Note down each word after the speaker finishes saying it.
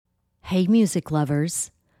Hey, music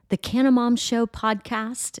lovers. The Cannabis Show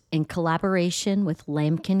podcast, in collaboration with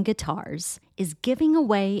Lambkin Guitars, is giving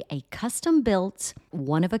away a custom-built,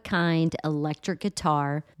 one-of-a-kind electric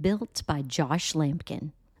guitar built by Josh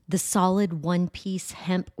Lambkin. The solid one-piece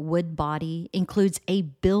hemp wood body includes a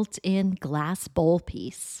built-in glass bowl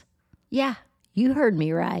piece. Yeah, you heard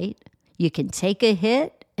me right. You can take a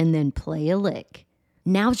hit and then play a lick.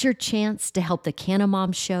 Now's your chance to help the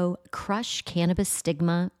Cannabis Show crush cannabis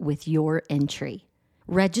stigma with your entry.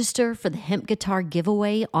 Register for the hemp guitar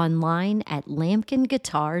giveaway online at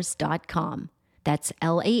lambkinguitars.com. That's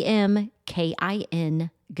LAMKIN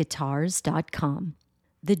guitars.com.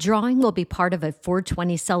 The drawing will be part of a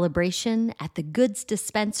 420 celebration at the Goods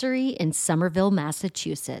Dispensary in Somerville,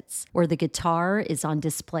 Massachusetts, where the guitar is on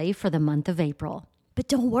display for the month of April. But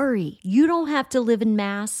don't worry, you don't have to live in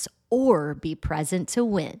Mass or be present to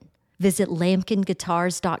win. Visit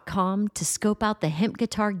lambkinguitars.com to scope out the hemp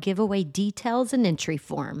guitar giveaway details and entry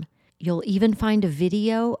form. You'll even find a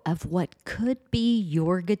video of what could be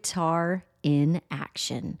your guitar in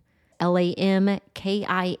action.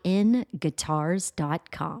 LAMKIN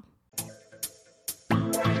guitars.com.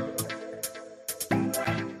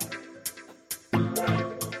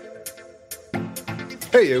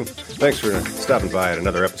 Hey, you. Thanks for stopping by at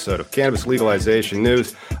another episode of Cannabis Legalization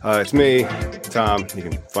News. It's me, Tom. You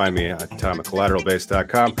can find me at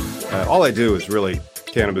tom@collateralbase.com. All I do is really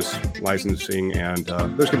cannabis licensing, and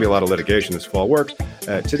there's going to be a lot of litigation this fall work.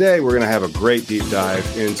 Today, we're going to have a great deep dive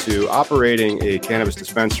into operating a cannabis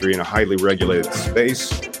dispensary in a highly regulated space,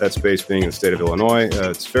 that space being in the state of Illinois.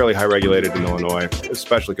 It's fairly high regulated in Illinois,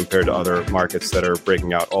 especially compared to other markets that are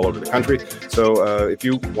breaking out all over the country. So if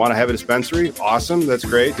you want to have a dispensary, awesome, that's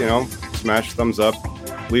great. You know, smash thumbs up.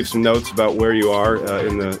 Leave some notes about where you are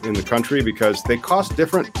in the country, because they cost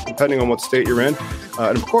different depending on what state you're in.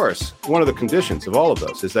 And of course, one of the conditions of all of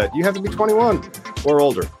those is that you have to be 21 or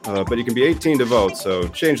older, but you can be 18 to vote. So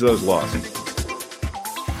change those laws.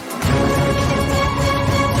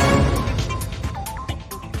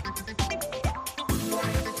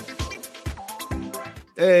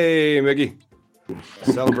 Hey, Miggy.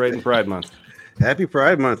 Celebrating Pride Month. Happy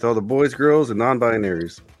Pride Month, all the boys, girls, and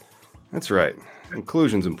non-binaries. That's right.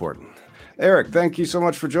 Inclusion's important. Eric, thank you so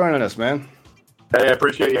much for joining us, man. Hey, I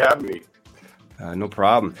appreciate you having me. No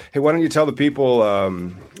problem. Hey, why don't you tell the people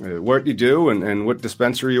what you do and what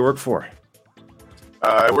dispensary you work for?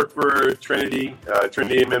 I work for Trinity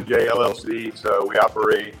MMJ LLC. So we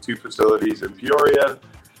operate two facilities in Peoria.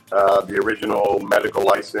 The original medical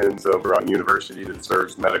license over on University that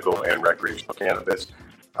serves medical and recreational cannabis.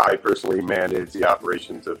 I personally manage the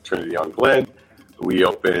operations of Trinity on Glen. We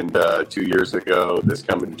opened 2 years ago, this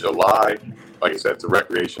coming July. Like I said, it's a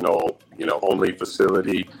recreational, only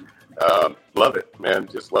facility. Love it, man.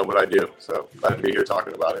 Just love what I do. So glad to be here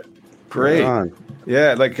talking about it. Great.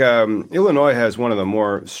 Yeah, Illinois has one of the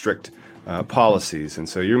more strict policies. And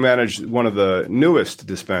so you manage one of the newest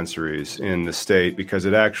dispensaries in the state, because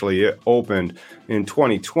it actually opened in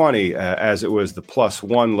 2020 as it was the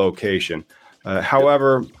 +1 location.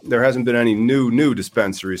 However, there hasn't been any new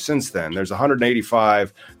dispensaries since then. There's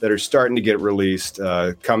 185 that are starting to get released,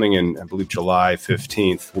 coming in, I believe, July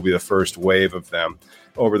 15th will be the first wave of them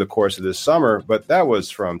over the course of this summer. But that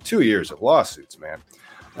was from 2 years of lawsuits, man.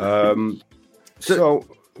 So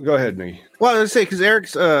go ahead, Nick. Well, I was going to say, because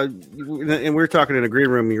Eric's, and we were talking in a green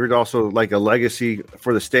room, you're also like a legacy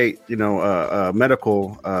for the state,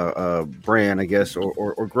 medical brand, I guess,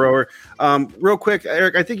 or grower. Real quick,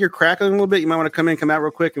 Eric, I think you're crackling a little bit. You might want to come out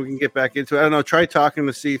real quick and we can get back into it. I don't know. Try talking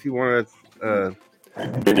to see if you want to.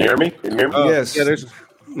 Can you hear me? Yes. Yeah, there's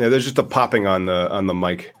just a popping on the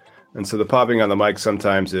mic. And so the popping on the mic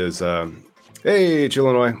sometimes is, hey, it's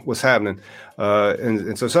Illinois, what's happening?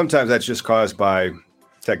 And so sometimes that's just caused by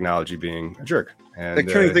technology being a jerk. And like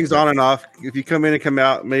turning things on and off. If you come in and come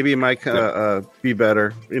out, maybe it might be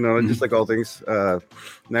better. Just like all things. Now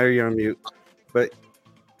you're on mute. But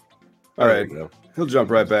all right, he'll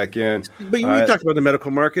jump right back in. But you talked about the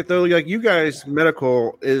medical market, though. Like you guys,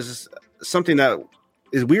 medical is something that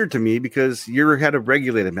is weird to me, because you had a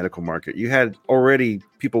regulated medical market. You had already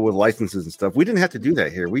people with licenses and stuff. We didn't have to do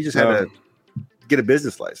that here. We just had to get a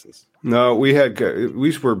business license. No, we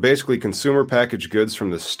were basically consumer packaged goods from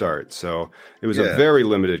the start. So it was a very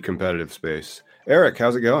limited competitive space. Eric,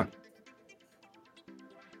 how's it going?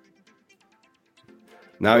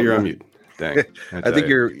 Now you're on mute. Dang. I think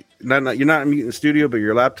you're not on mute in the studio, but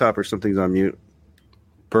your laptop or something's on mute.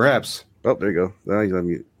 Perhaps. Oh, there you go. Now he's on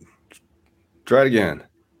mute. Try it again.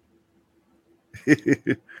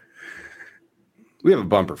 We have a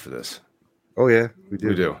bumper for this. Oh, yeah, we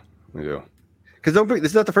do. We do. Because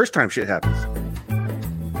this is not the first time shit happens.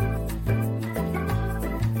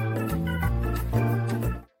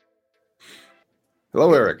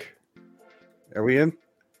 Hello, Eric. Are we in?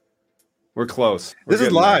 We're close. This is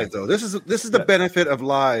live, though. This is the benefit of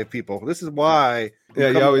live, people. This is why.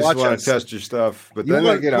 You always want to test your stuff, but then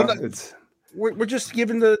it's. We're just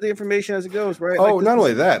giving the information as it goes, right? Oh, not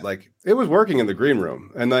only that, like it was working in the green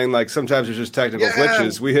room, and then like sometimes there's just technical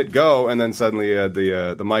glitches. We hit go, and then suddenly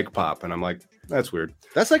the mic pop, and I'm like, that's weird.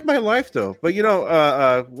 That's like my life, though. But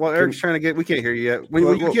while Eric's trying to get, we can't hear you yet. When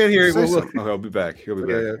you can't hear, he'll be back. He'll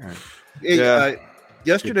be back. Yeah.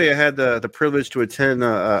 Yesterday, I had the privilege to attend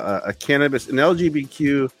a cannabis, an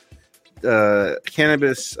LGBTQ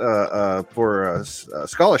cannabis for a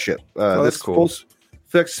scholarship. That's cool.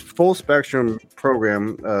 Full spectrum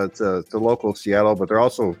program to local Seattle, but they're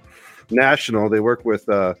also national. They work with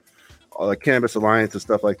the Cannabis Alliance and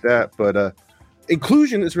stuff like that. But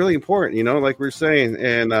inclusion is really important, like we're saying,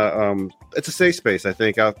 and it's a safe space, I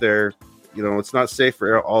think, out there. It's not safe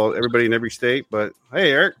for everybody in every state. But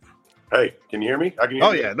hey, Eric. Hey, can you hear me? I can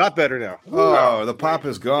hear you. Yeah, not better now. Oh, the pop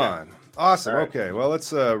is gone. Yeah. Awesome. Right. Okay, well,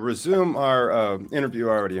 let's resume our interview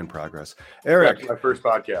already in progress. Eric. That's my first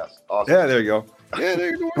podcast. Awesome. Yeah, there you go. Yeah, there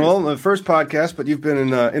you go. Well, the first podcast, but you've been in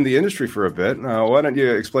the industry for a bit. Why don't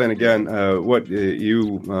you explain again what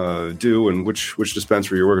you do and which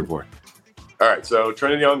dispensary you're working for? All right, so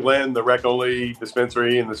Trinity on Glen, the rec-only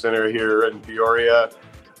dispensary in the center here in Peoria.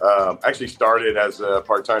 Actually started as a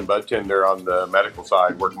part-time bud tender on the medical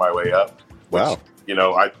side, worked my way up. Wow. Which,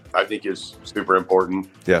 I think is super important.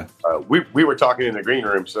 Yeah. We were talking in the green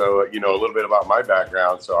room, so, a little bit about my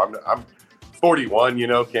background. So I'm 41,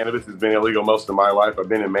 cannabis has been illegal most of my life. I've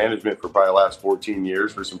been in management for probably the last 14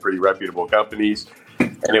 years for some pretty reputable companies.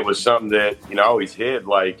 And it was something that, I always hid,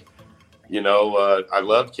 like, I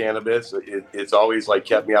love cannabis. It's always like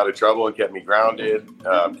kept me out of trouble and kept me grounded,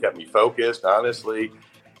 kept me focused, honestly.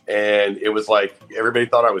 And it was like everybody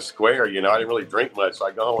thought I was square. I didn't really drink much. So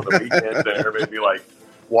I go home on the weekends and everybody'd be like,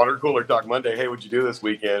 water cooler talk Monday. Hey, what'd you do this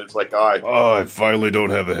weekend? It's like, I finally don't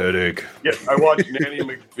have a headache. Yeah, I watched Nanny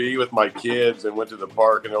McPhee with my kids and went to the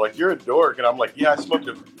park. And they're like, you're a dork. And I'm like, yeah, I smoked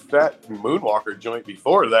a fat Moonwalker joint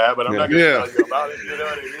before that, but I'm not going to tell you about it. You know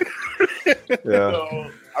what I mean? Yeah.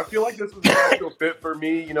 So I feel like this was a natural fit for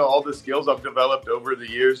me. All the skills I've developed over the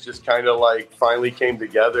years just kind of like finally came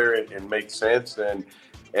together and make sense. And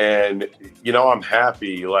I'm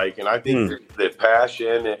happy, and I think that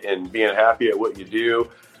passion and being happy at what you do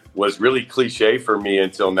was really cliche for me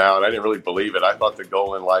until now. And I didn't really believe it. I thought the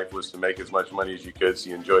goal in life was to make as much money as you could so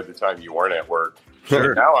you enjoyed the time you weren't at work.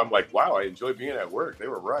 Sure. And now I'm like, wow, I enjoy being at work. They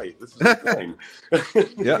were right. This is the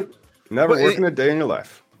thing. Yeah. Never working a day in your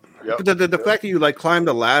life. Yep. But the fact that you climbed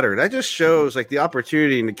the ladder, that just shows the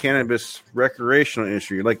opportunity in the cannabis recreational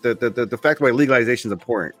industry. Like the fact why legalization is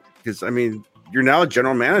important. Because you're now a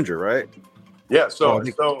general manager, right? Yeah. So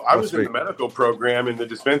I was in the medical program, and the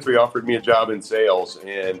dispensary offered me a job in sales.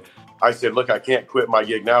 And I said, look, I can't quit my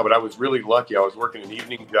gig now, but I was really lucky. I was working an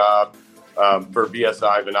evening job for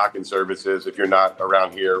BSI, Vanaken Services, if you're not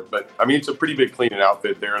around here. But it's a pretty big cleaning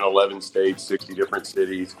outfit. They're in 11 states, 60 different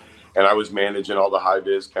cities. And I was managing all the high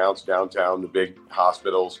vis counts downtown, the big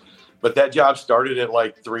hospitals. But that job started at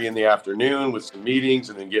 3 p.m. with some meetings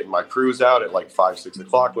and then getting my crews out at 5, 6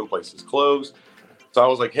 o'clock when places closed. So I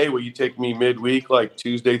was like, hey, will you take me midweek,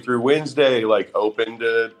 Tuesday through Wednesday, open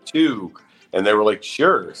to 2? And they were like,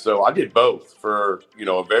 sure. So I did both for,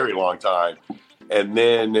 a very long time. And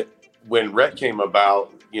then when rec came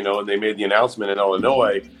about, and they made the announcement in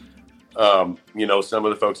Illinois, some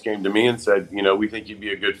of the folks came to me and said, we think you'd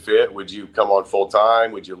be a good fit. Would you come on full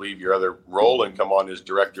time? Would you leave your other role and come on as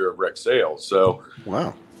director of rec sales? So,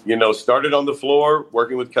 wow. Started on the floor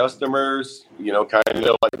working with customers, kind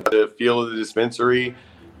of like the feel of the dispensary,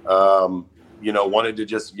 wanted to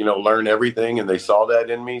just, learn everything. And they saw that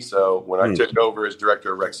in me. So when I took over as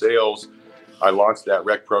director of rec sales, I launched that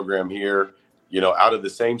rec program here, out of the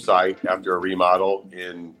same site after a remodel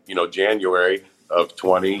in, January of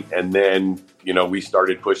 20. And then, we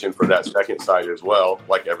started pushing for that second site as well,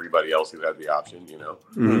 like everybody else who had the option,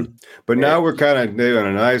 But now we're kind of doing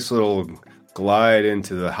a nice little glide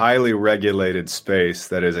into the highly regulated space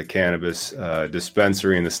that is a cannabis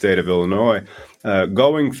dispensary in the state of Illinois,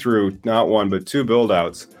 going through not one but 2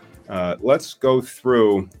 build-outs. Let's go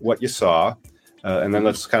through what you saw, and then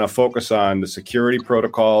let's kind of focus on the security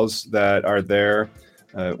protocols that are there.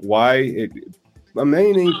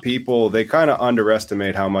 Many people, they kind of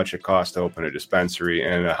underestimate how much it costs to open a dispensary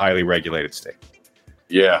in a highly regulated state.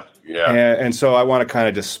 Yeah. And so I want to kind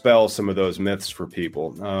of dispel some of those myths for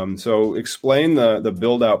people. So explain the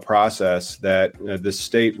build-out process that the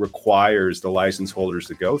state requires the license holders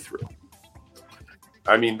to go through.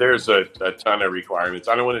 I mean, there's a ton of requirements.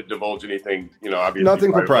 I don't want to divulge anything, obviously.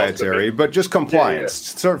 Nothing proprietary, but just compliance.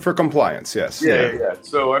 So for compliance, yes. Yeah.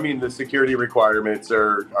 So, I mean, the security requirements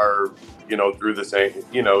are through the same,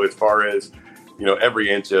 as far as, every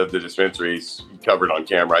inch of the dispensary is covered on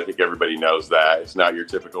camera. I think everybody knows that. It's not your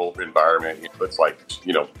typical environment. It's like,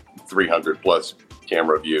 300 plus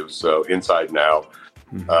camera views. So inside and out.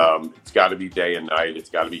 It's got to be day and night. It's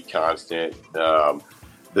got to be constant.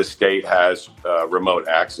 The state has remote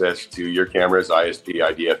access to your cameras. ISP,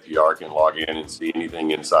 IDFPR can log in and see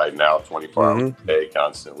anything inside and out 24 hours a day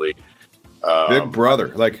constantly. Big brother.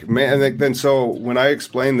 Like, man, then so when I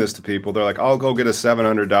explain this to people, they're like, I'll go get a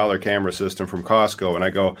 $700 camera system from Costco. And I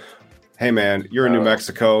go, hey, man, you're in New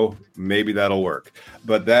Mexico. Maybe that'll work.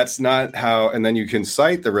 But that's not how. And then you can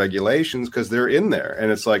cite the regulations because they're in there.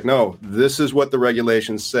 And it's like, no, this is what the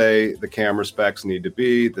regulations say the camera specs need to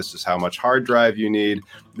be. This is how much hard drive you need.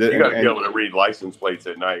 You got to be able to read license plates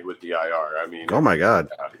at night with the IR. I mean, oh, my God.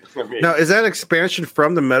 Now, is that expansion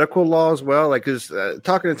from the medical law as well? Like, because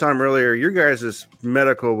talking to Tom earlier, your guys'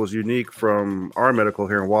 medical was unique from our medical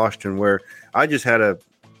here in Washington, where I just had to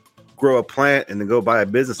grow a plant and then go buy a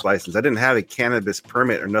business license. I didn't have a cannabis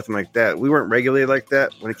permit or nothing like that. We weren't regulated like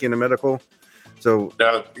that when it came to medical. So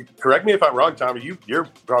now, correct me if I'm wrong, Tommy. You're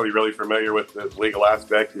probably really familiar with the legal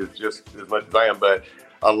aspect just as much as I am, but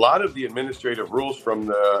a lot of the administrative rules from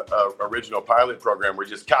the original pilot program were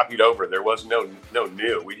just copied over. There was no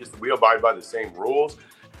new. We abide by the same rules.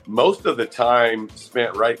 Most of the time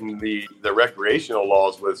spent writing the recreational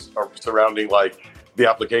laws was surrounding like the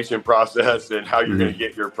application process and how you're going to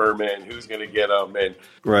get your permit and who's going to get them. And,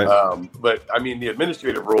 but I mean, the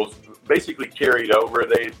administrative rules basically carried over.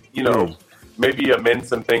 They, maybe amend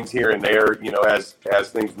some things here and there, as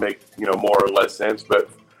things make, more or less sense. But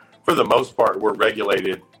for the most part, we're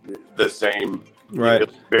regulated the same, right?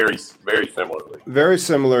 Very, very similarly. Very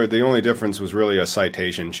similar. The only difference was really a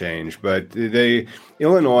citation change, but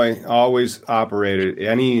Illinois always operated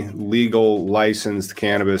any legal licensed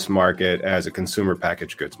cannabis market as a consumer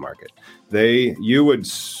packaged goods market. You would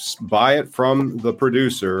buy it from the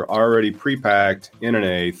producer already pre-packed in an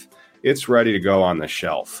eighth. It's ready to go on the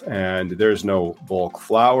shelf, and there's no bulk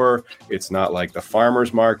flower. It's not like the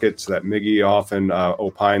farmers markets that Miggy often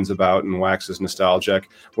opines about and waxes nostalgic,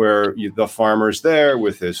 where the farmer's there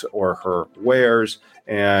with his or her wares,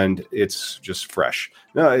 and it's just fresh.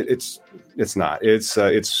 No, it's not.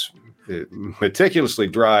 It's meticulously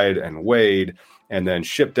dried and weighed, and then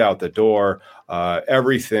shipped out the door.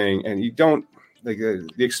 Everything, and you don't. The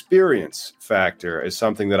experience factor is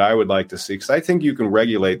something that I would like to see, because I think you can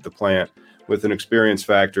regulate the plant with an experience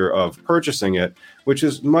factor of purchasing it, which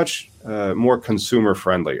is much more consumer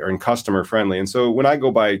friendly or customer friendly. And so when I go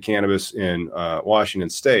buy cannabis in Washington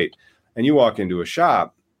State and you walk into a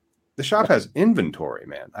shop, the shop has inventory,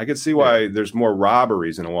 man. I could see why there's more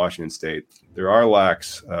robberies in Washington State. There are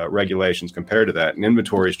lax regulations compared to that. And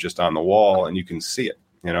inventory is just on the wall and you can see it,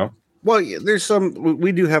 Well, there's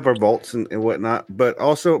we do have our vaults and whatnot, but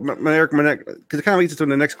also, Eric, because it kind of leads us to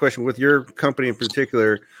the next question with your company in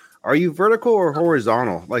particular. Are you vertical or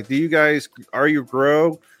horizontal? Like, are you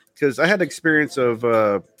grow? Because I had the experience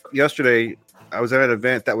of yesterday, I was at an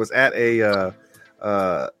event that was at a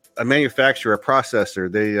manufacturer, a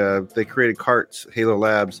processor. They created carts, Halo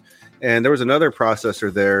Labs, and there was another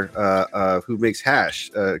processor there who makes hash,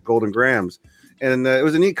 Golden Grams. And it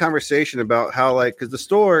was a neat conversation about how, because the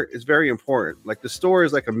store is very important. Like, the store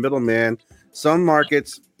is like a middleman. Some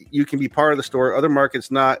markets, you can be part of the store, other markets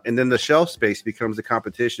not. And then the shelf space becomes the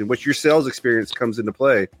competition, which your sales experience comes into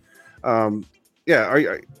play. Are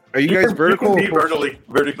you guys vertical? You can be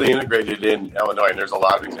vertically integrated in Illinois, and there's a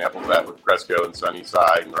lot of examples of that with Cresco and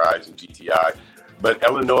Sunnyside and Rise and GTI. But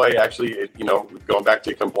Illinois actually, going back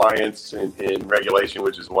to compliance and regulation,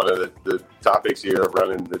 which is one of the topics here of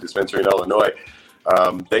running the dispensary in Illinois,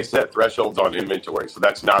 they set thresholds on inventory. So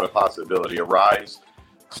that's not a possibility. A Rise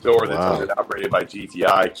store that's owned and operated by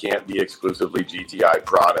GTI can't be exclusively GTI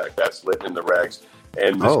product. That's lit in the regs.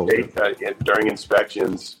 And the state, during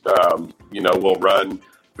inspections, will run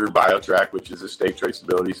through BioTrack, which is a state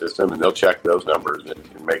traceability system, and they'll check those numbers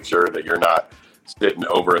and make sure that you're not sitting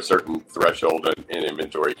over a certain threshold in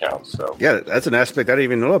inventory counts. So that's an aspect I didn't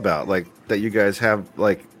even know about, like that you guys have,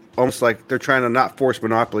 like almost like they're trying to not force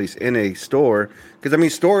monopolies in a store, because I mean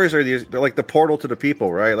stores they're like the portal to the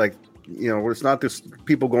people, right? Like, it's not just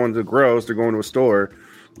people going to grows, they're going to a store,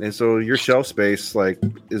 and so your shelf space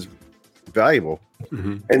is valuable.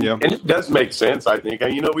 Mm-hmm. And it does make sense, I think.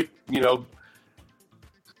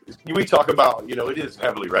 We talk about, it is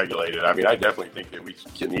heavily regulated. I mean, I definitely think that we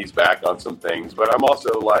can ease back on some things, but I'm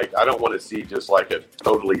also I don't want to see just like a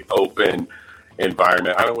totally open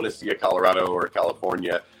environment. I don't want to see a Colorado or a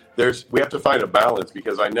California. We have to find a balance,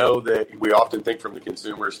 because I know that we often think from the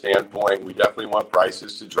consumer standpoint, we definitely want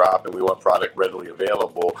prices to drop and we want product readily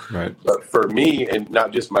available. Right. But for me, and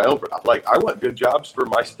not just my own, like, I want good jobs for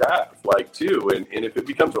my staff, like, too. And if it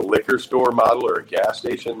becomes a liquor store model or a gas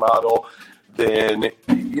station model, then,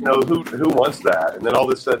 you know, who wants that? And then all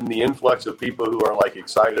of a sudden the influx of people who are like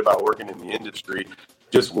excited about working in the industry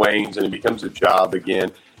just wanes and it becomes a job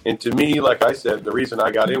again. And to me, like I said, the reason I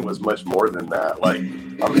got in was much more than that. Like,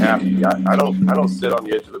 I'm happy. I don't sit on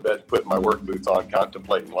the edge of the bed putting my work boots on,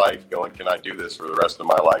 contemplating life, going, can I do this for the rest of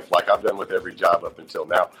my life? Like I've done with every job up until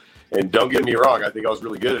now. And don't get me wrong, I think I was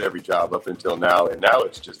really good at every job up until now. And now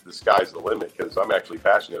it's just the sky's the limit, because I'm actually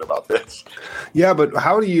passionate about this. Yeah, but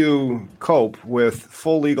how do you cope with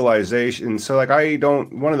full legalization? So like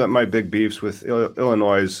one of my big beefs with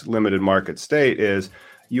Illinois' limited market state is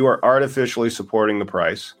you are artificially supporting the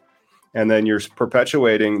price, and then you're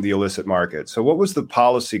perpetuating the illicit market. So what was the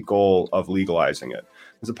policy goal of legalizing it?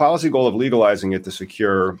 Was the policy goal of legalizing it to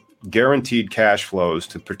secure guaranteed cash flows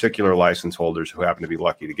to particular license holders who happen to be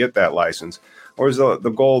lucky to get that license? Or is the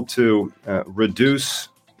goal to reduce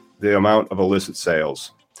the amount of illicit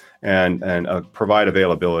sales and provide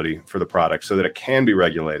availability for the product so that it can be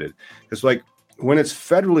regulated? Because like when it's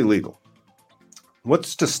federally legal,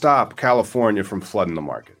 what's to stop California from flooding the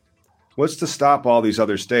market? What's to stop all these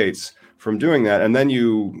other states from doing that? And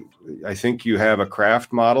then I think you have a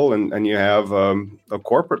craft model and you have a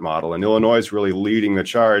corporate model. And Illinois is really leading the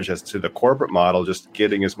charge as to the corporate model, just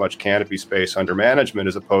getting as much canopy space under management,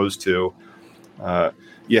 as opposed to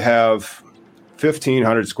you have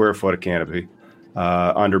 1,500 square foot of canopy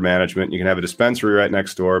under management. You can have a dispensary right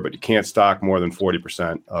next door, but you can't stock more than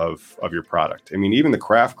 40% of your product. I mean, even the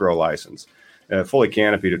craft grow license, fully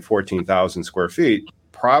canopied at 14,000 square feet,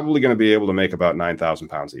 probably going to be able to make about 9,000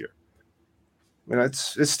 pounds a year. I mean,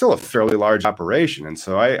 it's still a fairly large operation. And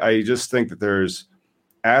so I just think that there's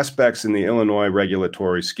aspects in the Illinois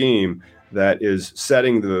regulatory scheme that is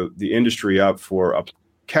setting the industry up for a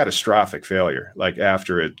catastrophic failure, like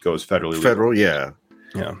after it goes federally legal. Federal, yeah.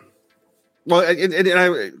 Yeah. Well, and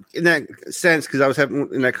I, in that sense, because I was having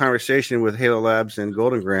in that conversation with Halo Labs and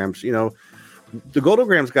Golden Grams, you know, the Golden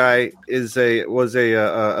Grams guy was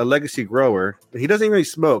a legacy grower. He doesn't even really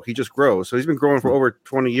smoke; he just grows. So he's been growing for over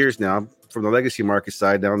 20 years now, from the legacy market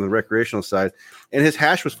side down to the recreational side, and his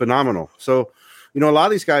hash was phenomenal. So, you know, a lot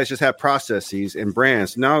of these guys just have processes and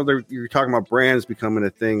brands. Now you're talking about brands becoming a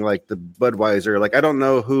thing, like the Budweiser. Like, I don't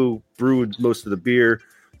know who brewed most of the beer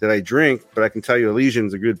that I drink, but I can tell you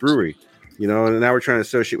Elysian's a good brewery. You know, and now we're trying to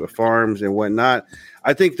associate with farms and whatnot.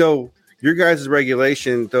 I think, though, your guys'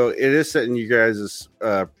 regulation, though, it is setting you guys'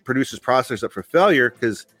 producers' process up for failure,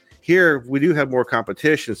 because here we do have more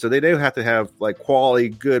competition. So they do have to have like quality,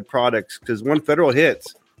 good products, because when federal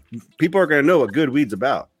hits, people are going to know what good weed's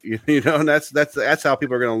about. You know, and that's how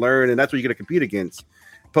people are going to learn, and that's what you're going to compete against.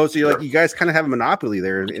 Opposed to, like, you guys kind of have a monopoly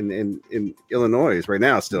there in Illinois right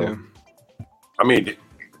now still. Yeah. I mean,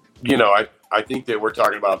 you know, I think that we're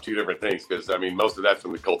talking about two different things, because, I mean, most of that's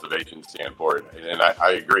from the cultivation standpoint. And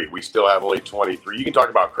I agree. We still have only 23. You can talk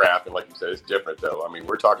about craft, and like you said, it's different, though. I mean,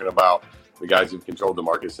 we're talking about the guys who've controlled the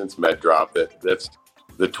market since Med Drop. That's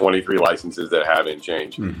the 23 licenses that haven't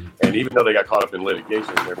changed. Mm-hmm. And even though they got caught up in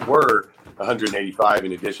litigation, there were 185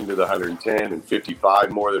 in addition to the 110 and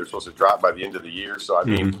 55 more that are supposed to drop by the end of the year. So, I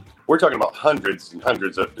mean, we're talking about hundreds and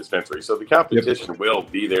hundreds of dispensaries. So the competition will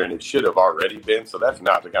be there, and it should have already been. So that's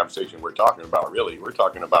not the conversation we're talking about, really. We're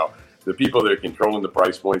talking about the people that are controlling the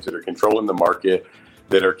price points, that are controlling the market,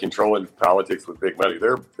 that are controlling politics with big money.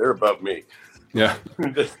 They're above me. Yeah,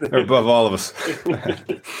 they're above all of us.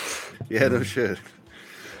 Yeah, no shit.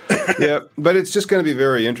 Yeah, but it's just going to be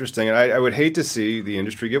very interesting. And I would hate to see the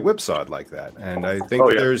industry get whipsawed like that. And I think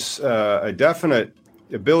there's a definite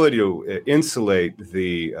ability to insulate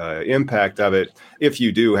the impact of it if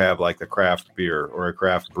you do have like the craft beer or a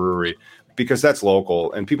craft brewery, because that's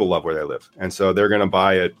local and people love where they live. And so they're going to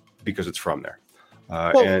buy it because it's from there.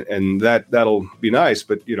 And that'll be nice.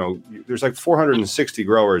 But, you know, there's like 460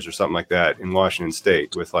 growers or something like that in Washington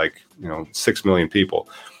State with like, 6 million people.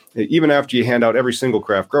 Even after you hand out every single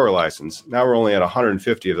craft grower license, now we're only at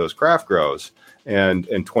 150 of those craft grows and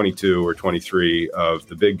 22 or 23 of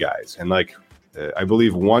the big guys. And like, I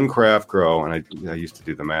believe one craft grow, and I used to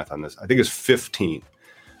do the math on this, I think it's 15.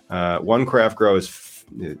 One craft grow is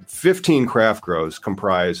 15 craft grows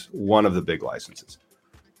comprise one of the big licenses.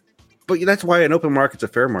 But that's why an open market's a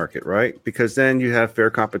fair market, right? Because then you have fair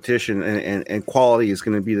competition, and quality is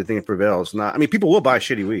going to be the thing that prevails. Not, I mean, people will buy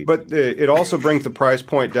shitty weed, but it also brings the price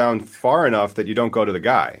point down far enough that you don't go to the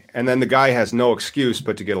guy, and then the guy has no excuse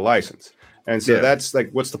but to get a license. And so that's like,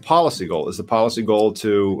 what's the policy goal? Is the policy goal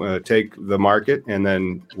to take the market and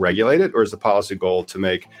then regulate it? Or is the policy goal to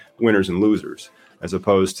make winners and losers as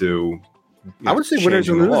opposed to, I would say winners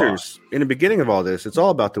and losers in the beginning of all this? It's all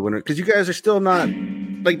about the winner, because you guys are still not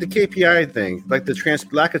like the KPI thing, like the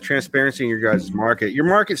lack of transparency in your guys' market. Your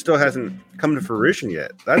market still hasn't come to fruition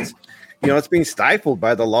yet. That's, it's being stifled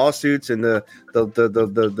by the lawsuits and the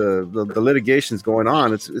litigations going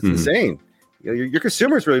on. It's insane. Your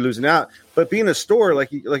consumer's really losing out. But being a store,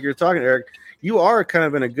 like you're talking, Eric, you are kind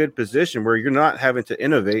of in a good position where you're not having to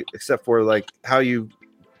innovate except for like how you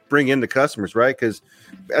bring in the customers, right? Because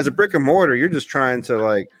as a brick and mortar, you're just trying to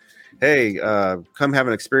like, hey, come have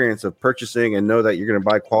an experience of purchasing and know that you're going to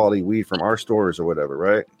buy quality weed from our stores or whatever,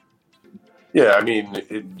 right? Yeah, I mean,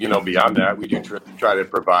 beyond that, we do try to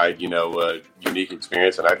provide, a unique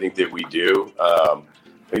experience, and I think that we do.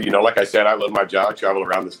 Like I said, I love my job. I travel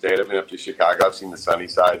around the state. I've been up to Chicago. I've seen the sunny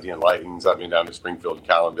side, the Enlightens. I've been down to Springfield and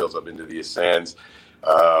Callenvilles. I've been to the Ascends.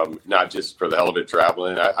 Not just for the hell of it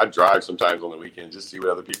traveling. I drive sometimes on the weekend just to see what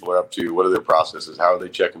other people are up to. What are their processes? How are they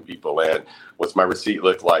checking people in? What's my receipt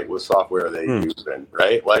look like? What software are they using?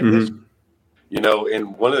 Right? Like this,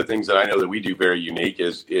 and one of the things that I know that we do very unique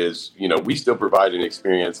is we still provide an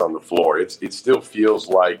experience on the floor. It still feels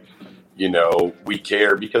like, we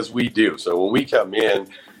care because we do. So when we come in,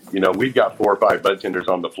 we've got 4 or 5 bud tenders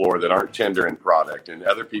on the floor that aren't tendering product, and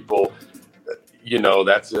other people,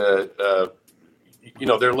 that's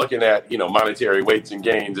they're looking at, monetary weights and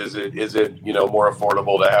gains. Is it, more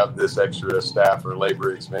affordable to have this extra staff or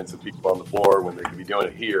labor expense of people on the floor when they could be doing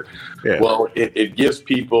it here? Yeah. Well, it gives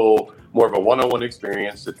people more of a one-on-one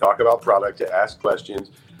experience to talk about product, to ask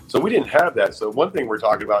questions. So we didn't have that. So one thing we're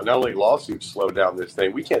talking about, not only lawsuits slowed down this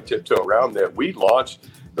thing, we can't tiptoe around that. We launched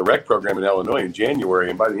the rec program in Illinois in January,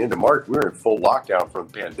 and by the end of March, we were in full lockdown from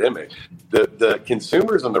the pandemic. The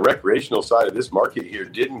consumers on the recreational side of this market here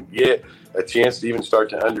didn't get a chance to even start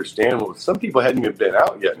to understand. Well, some people hadn't even been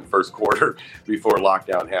out yet in first quarter before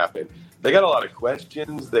lockdown happened. They got a lot of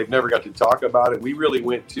questions. They've never got to talk about it. We really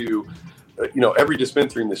went to, every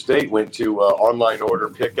dispensary in the state went to online order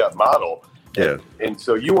pickup model. Yeah. And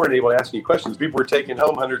so you weren't able to ask any questions. People were taking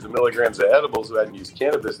home hundreds of milligrams of edibles who hadn't used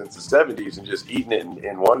cannabis since the 70s and just eating it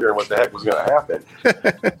and wondering what the heck was going to happen.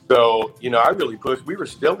 So, I really pushed. We were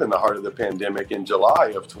still in the heart of the pandemic in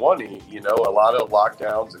July of 20, a lot of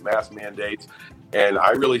lockdowns and mask mandates. And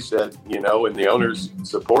I really said, and the owners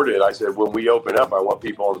supported, I said, when we open up, I want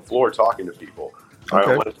people on the floor talking to people. Okay. I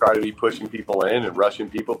don't want to try to be pushing people in and rushing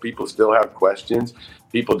people. People still have questions.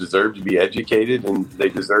 People deserve to be educated, and they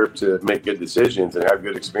deserve to make good decisions and have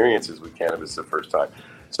good experiences with cannabis the first time.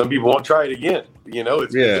 Some people won't try it again.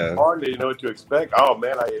 It's hard. They didn't know what to expect. Oh,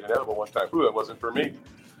 man, I ate an edible one time. Ooh, it wasn't for me.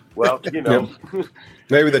 Well,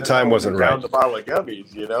 maybe the time wasn't right. Down the bottle of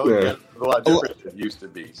gummies, it's a lot different than it used to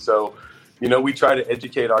be. So, we try to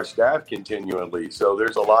educate our staff continually. So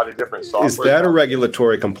there's a lot of different software. Is that a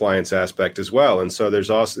regulatory compliance aspect as well? And so there's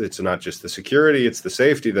also, it's not just the security, it's the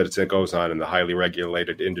safety that it goes on in the highly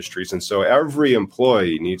regulated industries. And so every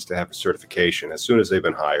employee needs to have a certification as soon as they've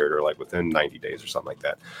been hired, or like within 90 days or something like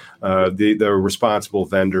that. The responsible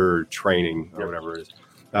vendor training or whatever it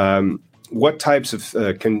is. What types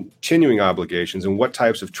of continuing obligations and what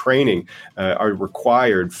types of training are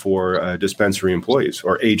required for dispensary employees,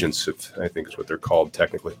 or agents, I think is what they're called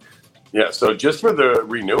technically? Yeah, so just for the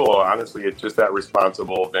renewal, honestly, it's just that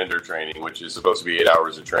responsible vendor training, which is supposed to be 8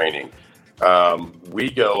 hours of training. We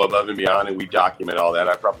go above and beyond, and we document all that.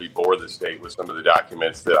 I probably bore the state with some of the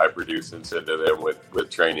documents that I produce and send to them with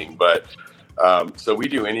training. But so we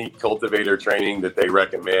do any cultivator training that they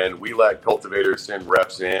recommend. We let cultivators send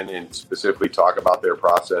reps in and specifically talk about their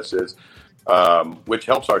processes, which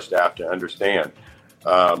helps our staff to understand.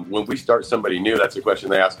 When we start somebody new, that's a question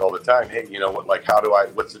they ask all the time. Hey,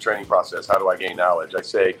 what's the training process? How do I gain knowledge? I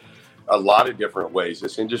say a lot of different ways.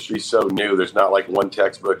 This industry's so new. There's not like one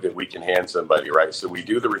textbook that we can hand somebody, right? So we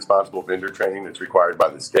do the responsible vendor training that's required by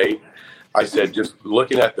the state. I said, just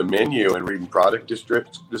looking at the menu and reading product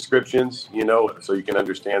descriptions, so you can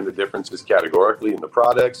understand the differences categorically in the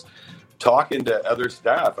products, talking to other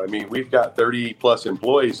staff. I mean, we've got 30 plus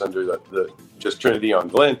employees under the just Trinity on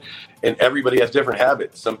Glen, and everybody has different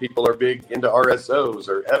habits. Some people are big into RSOs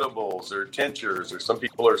or edibles or tinctures, or some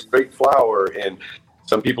people are straight flower, and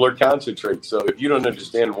some people are concentrate. So if you don't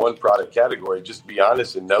understand one product category, just be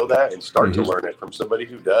honest and know that, and start to learn it from somebody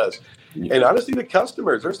who does. And honestly, the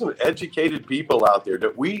customers, there's some educated people out there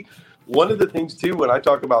that one of the things too, when I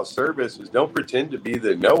talk about service, is don't pretend to be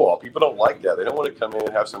the know-all. People don't like that. They don't want to come in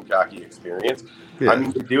and have some cocky experience. Yeah. I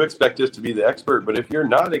mean, they do expect us to be the expert, but if you're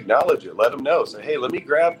not, acknowledge it. Let them know. Say, hey, let me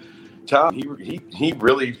grab Tom, he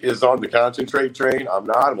really is on the concentrate train. I'm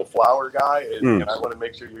not. I'm a flower guy, and I want to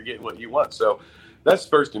make sure you're getting what you want. So that's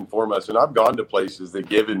first and foremost. And I've gone to places that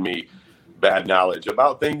given me bad knowledge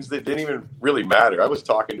about things that didn't even really matter. I was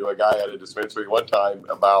talking to a guy at a dispensary one time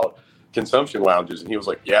about consumption lounges, and he was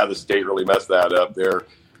like, yeah, the state really messed that up there.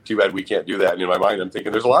 Too bad we can't do that. And in my mind, I'm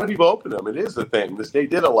thinking there's a lot of people open them. It is a thing. The state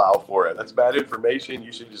did allow for it. That's bad information.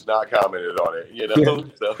 You should just not comment on it, you know?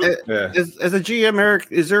 So, As a GM, Eric,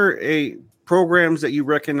 is there programs that you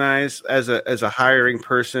recognize as a hiring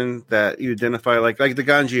person that you identify, like the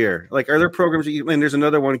Gangier? Like, are there programs that and there's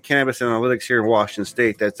another one, Cannabis Analytics, here in Washington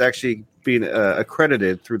State, that's actually being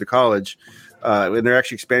accredited through the college, and they're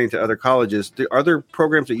actually expanding to other colleges. Are there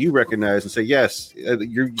programs that you recognize and say, yes,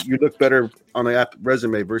 you look better on the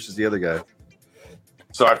resume versus the other guy?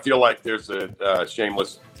 So I feel like there's a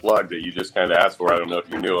shameless plug that you just kind of asked for. I don't know if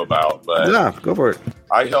you knew about, but yeah, go for it.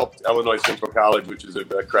 I helped Illinois Central College, which is an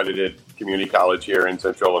accredited community college here in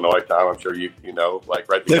Central Illinois. Tom, I'm sure you know, like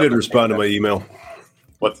right. They didn't respond to my email.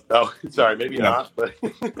 Sorry, maybe not, but.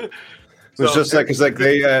 It's just like, because like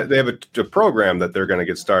they have a program that they're going to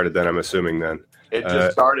get started. Then I'm assuming it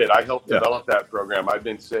just started. I helped develop that program. I've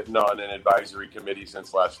been sitting on an advisory committee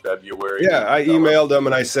since last February. Yeah, I emailed them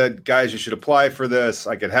and I said, guys, you should apply for this.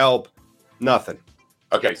 I could help. Nothing.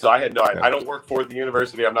 Okay, so I had no. I don't work for the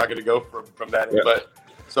university. I'm not going to go from that. Yeah. But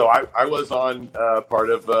so I was on part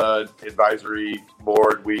of advisory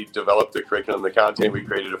board. We developed the curriculum, the content. We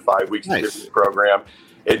created a 5-week program.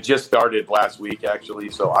 It just started last week,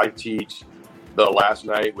 actually. So I teach the last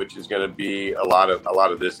night, which is going to be a lot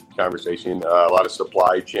of this conversation, a lot of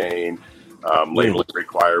supply chain, labeling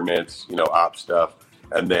requirements, op stuff.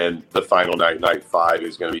 And then the final night 5,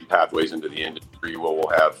 is going to be pathways into the industry, where we'll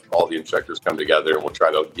have all the instructors come together and we'll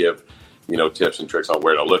try to give, tips and tricks on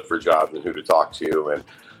where to look for jobs and who to talk to. And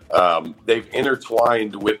they've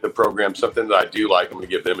intertwined with the program something that I do like. I'm going to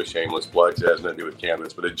give them a shameless plug. It has nothing to do with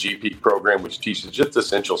cannabis, but a GP program which teaches just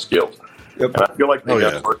essential skills. Yep. And I feel like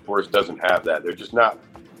the workforce doesn't have that. They're just not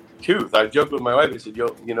tooth. I joked with my wife. I said,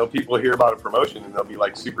 people hear about a promotion and they'll be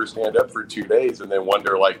like super stand up for 2 days and then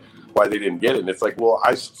wonder like why they didn't get it. And it's like, well,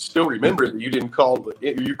 I still remember that you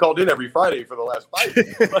called in every Friday for the last 5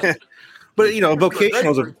 years. But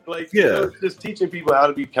vocational, just teaching people how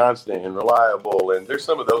to be constant and reliable, and there's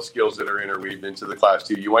some of those skills that are interweaved into the class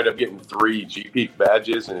too. You wind up getting 3 GP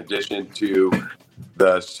badges in addition to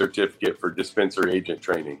the certificate for dispensary agent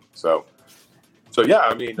training. So yeah,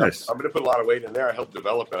 I mean, nice. I'm going to put a lot of weight in there. I helped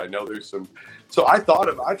develop it. I know there's some. So I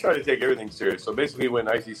try to take everything serious. So basically, when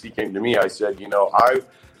ICC came to me, I said,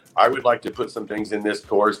 I would like to put some things in this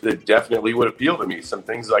course that definitely would appeal to me. Some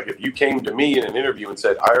things like if you came to me in an interview and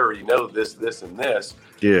said, I already know this, this, and this,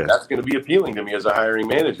 that's going to be appealing to me as a hiring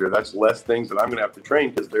manager. That's less things that I'm going to have to train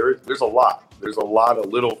because there's a lot. There's a lot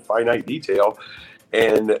of little finite detail.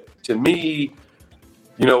 And to me,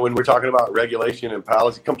 when we're talking about regulation and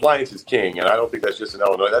policy, compliance is king. And I don't think that's just in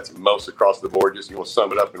Illinois. That's most across the board. Just,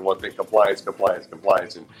 sum it up in one thing, compliance.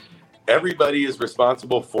 And everybody is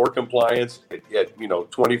responsible for compliance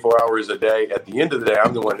at 24 hours a day. At the end of the day,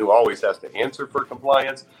 I'm the one who always has to answer for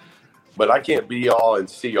compliance, but I can't be all and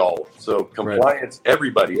see all. So compliance,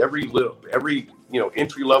 everybody, every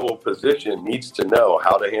entry level position needs to know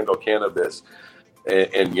how to handle cannabis,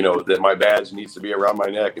 and that my badge needs to be around my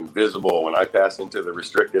neck and visible when I pass into the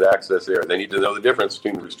restricted access area. They need to know the difference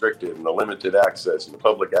between the restricted and the limited access and the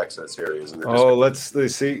public access areas. And let's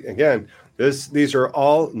see again. These are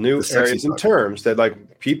all new areas and terms that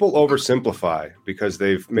like people oversimplify because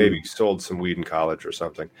they've maybe sold some weed in college or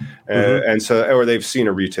something, and so or they've seen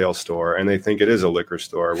a retail store and they think it is a liquor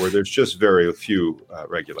store where there's just very few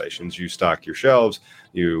regulations. You stock your shelves,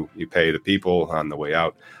 you pay the people on the way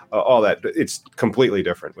out, all that. It's completely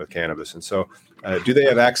different with cannabis. And so, do they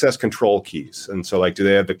have access control keys? And so, like, do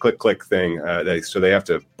they have the click thing? So they have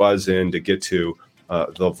to buzz in to get to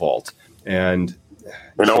the vault and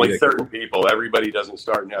only certain people. Everybody doesn't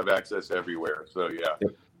start and have access everywhere. So yeah.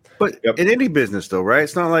 But in any business though, right?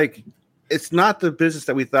 It's not the business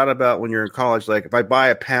that we thought about when you're in college. Like if I buy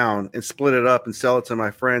a pound and split it up and sell it to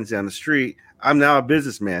my friends down the street, I'm now a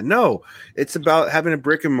businessman. No, it's about having a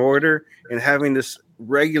brick and mortar and having this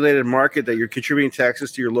regulated market that you're contributing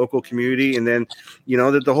taxes to your local community. And then,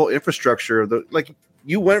 the whole infrastructure of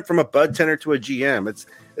you went from a bud tender to a GM.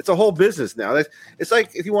 It's a whole business now. It's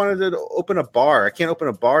like if you wanted to open a bar. I can't open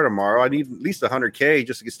a bar tomorrow. I need at least $100K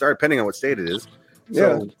just to get started, depending on what state it is.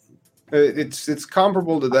 So, It's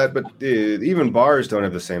comparable to that, but even bars don't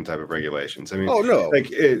have the same type of regulations. I mean, Oh no!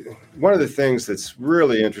 One of the things that's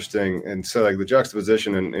really interesting, and so like the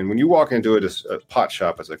juxtaposition, and when you walk into a pot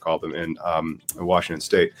shop, as I call them in Washington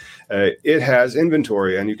State, it has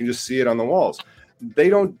inventory, and you can just see it on the walls. They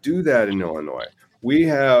don't do that in Illinois. We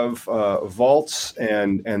have vaults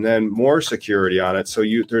and then more security on it, so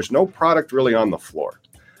there's no product really on the floor,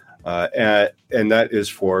 and that is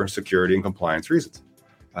for security and compliance reasons.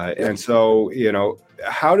 And so,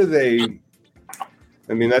 how do they?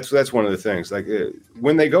 I mean, that's one of the things. Like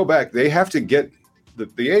when they go back, they have to get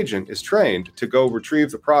the agent is trained to go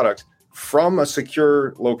retrieve the product from a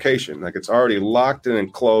secure location, like it's already locked and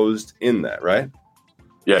enclosed in that, right?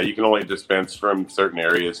 Yeah, you can only dispense from certain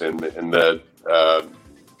areas in the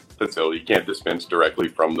facility. You can't dispense directly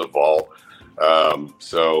from the vault.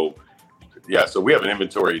 So we have an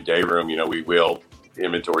inventory day room. We will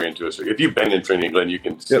inventory into us. If you've been in Trinity, England, you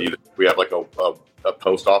can see that we have like a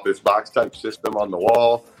post office box type system on the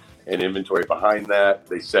wall and inventory behind that.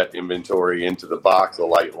 They set inventory into the box. The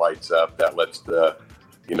light lights up. That lets the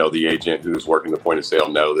agent who's working the point of sale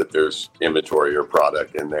know that there's inventory or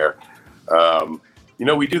product in there.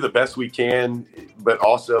 We do the best we can, but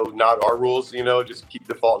also not our rules, just keep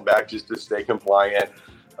defaulting back just to stay compliant.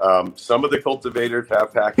 Some of the cultivators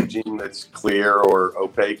have packaging that's clear or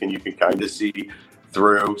opaque and you can kind of see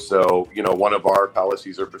through. So, one of our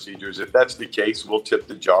policies or procedures, if that's the case, we'll tip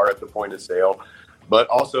the jar at the point of sale. But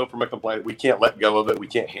also from a complaint, we can't let go of it. We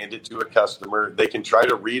can't hand it to a customer. They can try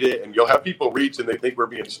to read it, and you'll have people reach and they think we're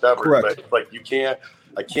being stubborn. Correct. But it's like,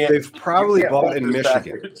 I can't. They've probably bought in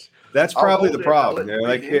Michigan. That's probably the problem.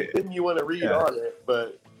 Anything you want to read on it,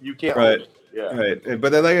 but you can't. Right. Hold it. Yeah. Right.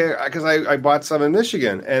 But then because I bought some in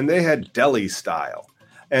Michigan and they had deli style.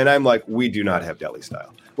 And I'm like, we do not have deli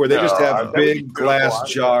style. Where they just have big glass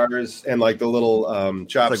jars and like the little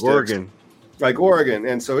chopsticks. Like Oregon.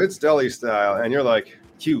 And so it's deli style. And you're like,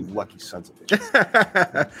 you lucky sons of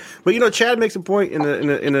bitches. But Chad makes a point in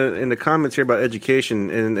the comments here about education.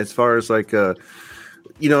 And as far as like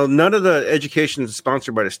none of the education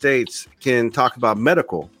sponsored by the states can talk about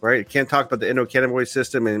medical, right? It can't talk about the endocannabinoid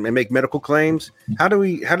system and make medical claims. How do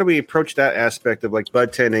we approach that aspect of like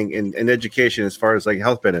bud tending and education as far as like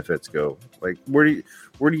health benefits go? Like where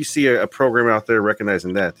do you see a program out there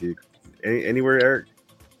recognizing that? Anywhere, Eric?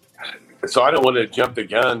 So I don't want to jump the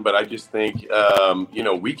gun, but I just think,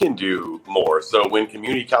 we can do more. So when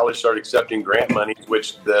community college start accepting grant money,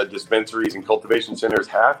 which the dispensaries and cultivation centers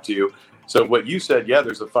have to, so what you said,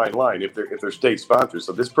 there's a fine line if they're state sponsored.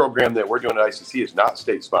 So this program that we're doing at ICC is not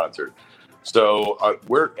state sponsored. So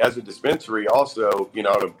we're, as a dispensary, also,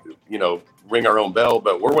 to ring our own bell,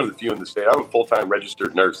 but we're one of the few in the state. I have a full-time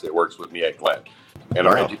registered nurse that works with me at Glenn in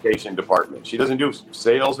our education department. She doesn't do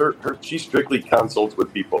sales. She strictly consults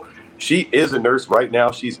with people. She is a nurse right now.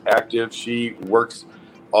 She's active. She works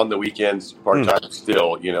on the weekends part-time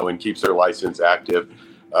still, and keeps her license active.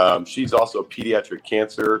 She's also a pediatric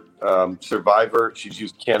cancer survivor. She's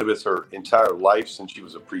used cannabis her entire life since she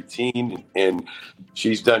was a preteen, and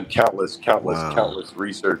she's done countless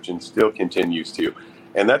research and still continues to.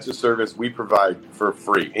 And that's a service we provide for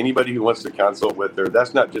free. Anybody who wants to consult with her,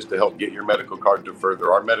 that's not just to help get your medical card to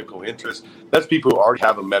further our medical interests. That's people who already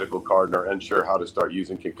have a medical card and are unsure how to start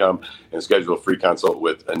using can come and schedule a free consult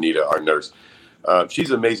with Anita, our nurse. She's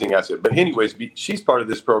an amazing asset. But anyways, she's part of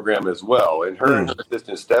this program as well. And her and her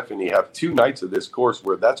assistant, Stephanie, have 2 nights of this course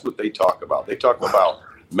where that's what they talk about. They talk about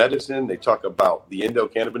medicine. They talk about the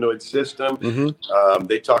endocannabinoid system.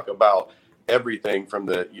 They talk about everything from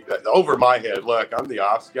over my head. Look, I'm the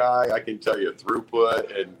ops guy. I can tell you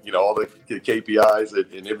throughput and, all the KPIs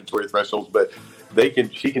and inventory thresholds, but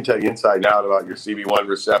she can tell you inside and out about your CB1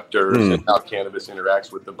 receptors and how cannabis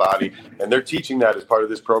interacts with the body. And they're teaching that as part of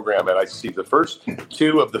this program at ICC. The first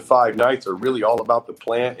 2 of the 5 nights are really all about the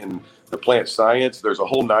plant and the plant science. There's a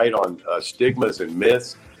whole night on stigmas and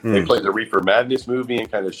myths. They play the Reefer Madness movie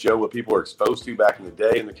and kind of show what people were exposed to back in the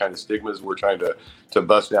day and the kind of stigmas we're trying to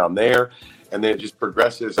bust down there. And then it just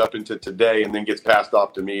progresses up into today and then gets passed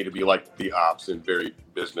off to me to be like the ops and very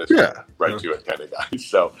business right to it kind of guy.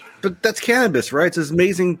 So, but that's cannabis, right? It's this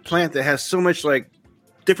amazing plant that has so much like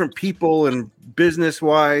different people and business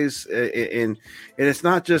wise. And it's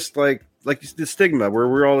not just like the stigma where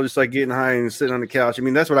we're all just like getting high and sitting on the couch. I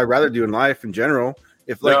mean, that's what I'd rather do in life in general.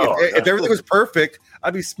 If everything was perfect,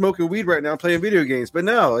 I'd be smoking weed right now playing video games. But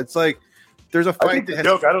no, it's like, there's a fight. I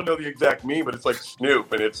don't know the exact meme, but it's like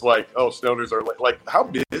Snoop, and it's like, stoners are like how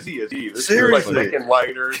busy is he? Seriously, like making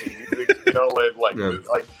lighters, and music, and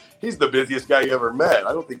like He's the busiest guy you ever met.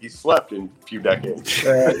 I don't think he slept in a few decades.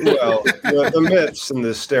 Well, the myths and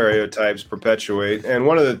the stereotypes perpetuate. And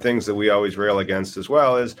one of the things that we always rail against as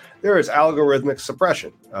well is there is algorithmic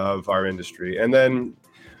suppression of our industry. And then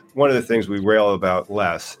one of the things we rail about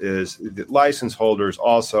less is that license holders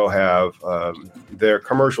also have their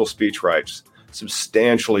commercial speech rights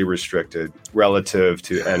substantially restricted relative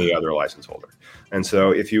to any other license holder. And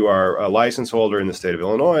so if you are a license holder in the state of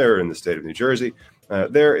Illinois or in the state of New Jersey,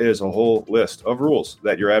 there is a whole list of rules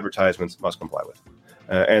that your advertisements must comply with.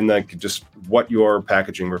 And like just what your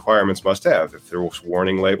packaging requirements must have. If there was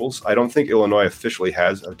warning labels, I don't think Illinois officially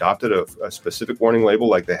has adopted a specific warning label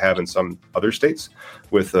like they have in some other states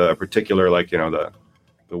with a particular, like, the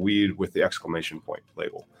weed with the exclamation point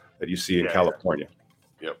label that you see in California.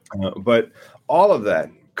 Yep. But all of that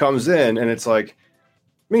comes in and it's like,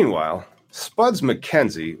 meanwhile, Spuds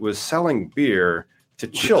McKenzie was selling beer to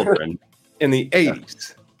children in the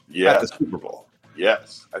 80s at the Super Bowl.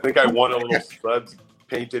 Yes. I think I won a little Spuds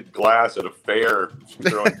painted glass at a fair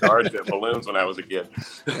throwing darts at balloons when I was a kid.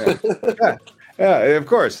 Yeah, of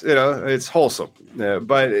course. It's wholesome.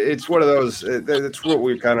 But it's one of those, that's what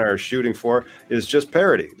we kind of are shooting for, is just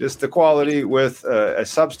parity. Just the quality with a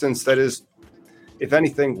substance that is, if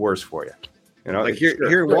anything, worse for you. Like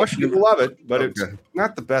here in Washington, people love it, but it's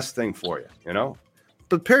not the best thing for you,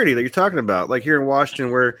 The parody that you're talking about, like here in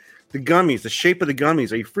Washington, where the gummies, the shape of the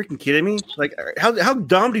gummies, are you freaking kidding me? Like, how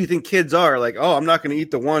dumb do you think kids are? Like, oh, I'm not going to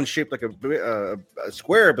eat the one shaped like a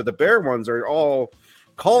square, but the bear ones are all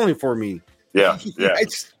calling for me. Yeah.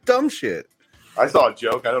 It's dumb shit. I saw a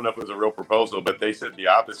joke. I don't know if it was a real proposal, but they said the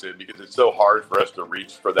opposite because it's so hard for us to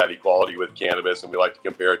reach for that equality with cannabis, and we like to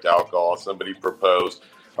compare it to alcohol. Somebody proposed,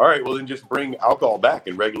 all right, well, then just bring alcohol back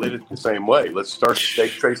and regulate it the same way. Let's start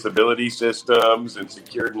state traceability systems and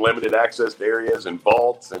secured and limited access areas and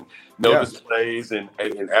vaults and displays and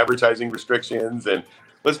advertising restrictions. And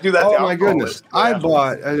let's do that. Oh, my goodness. I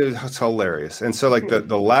bought, it's hilarious. And so like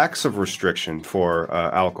the lacks of restriction for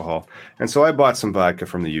alcohol. And so I bought some vodka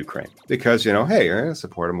from the Ukraine because, hey, I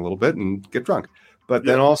support them a little bit and get drunk. But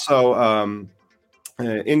then also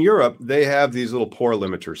in Europe, they have these little pour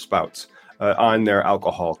limiter spouts on their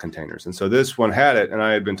alcohol containers. And so this one had it. And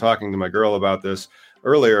I had been talking to my girl about this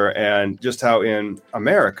earlier and just how in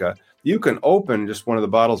America, you can open just one of the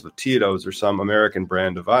bottles of Tito's or some American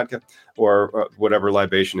brand of vodka or whatever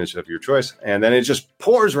libation is of your choice. And then it just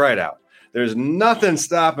pours right out. There's nothing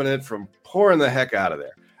stopping it from pouring the heck out of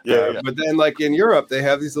there. But then like in Europe, they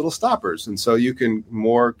have these little stoppers. And so you can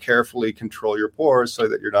more carefully control your pours so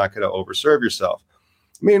that you're not going to overserve yourself.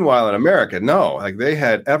 Meanwhile, in America, no, like they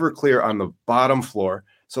had Everclear on the bottom floor.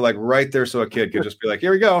 So like right there, so a kid could just be like,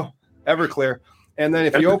 here we go, Everclear. And then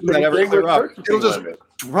if you open that Everclear up,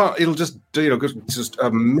 it'll just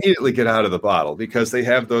immediately get out of the bottle because they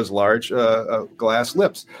have those large glass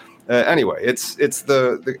lips. Anyway, it's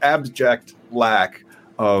the abject lack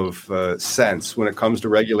of sense when it comes to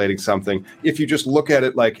regulating something. If you just look at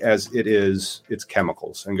it like as it is, it's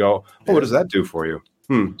chemicals and go, oh, what does that do for you?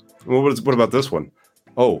 Well, what about this one?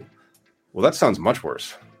 Oh, well, that sounds much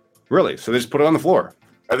worse. Really? So they just put it on the floor.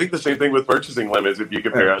 I think the same thing with purchasing limits. If you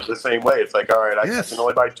compare it the same way, it's like, all right, I can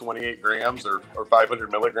only buy 28 grams or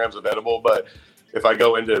 500 milligrams of edible. But if I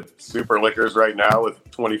go into super liquors right now with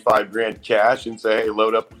 25 grand cash and say, hey,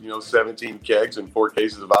 load up, 17 kegs and 4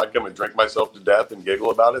 cases of vodka and drink myself to death and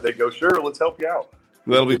giggle about it, they go, sure, let's help you out.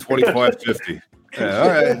 That'll be $25.50. All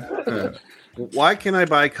right. Why can I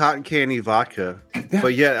buy cotton candy vodka,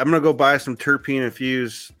 but yet I'm going to go buy some terpene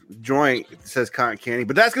infused joint that says cotton candy,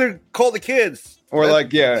 but that's going to call the kids. Or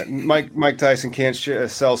Mike Tyson can't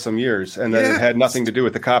sell some years, and then it had nothing to do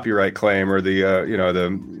with the copyright claim or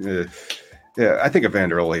the I think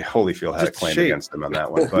Evander Holyfield had a claim against him on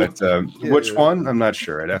that one, but which one? I'm not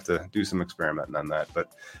sure. I'd have to do some experimenting on that,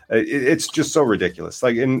 but it's just so ridiculous.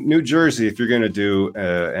 Like in New Jersey, if you're going to do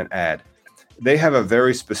an ad, they have a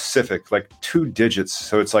very specific, like 2 digits.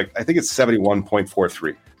 So it's like, I think it's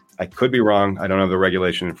 71.43. I could be wrong. I don't have the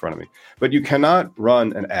regulation in front of me, but you cannot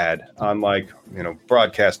run an ad on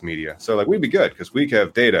broadcast media. So like we'd be good because we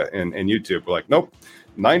have data in YouTube. We're like, nope,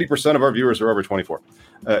 90% of our viewers are over 24.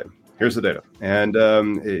 Here's the data. And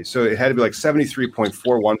so it had to be like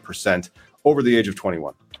 73.41% over the age of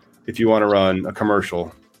 21 if you want to run a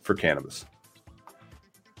commercial for cannabis.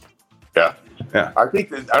 Yeah. I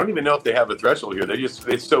don't even know if they have a threshold here.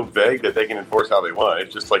 It's so vague that they can enforce how they want.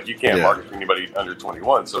 It's just like you can't market to anybody under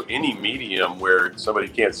 21. So any medium where somebody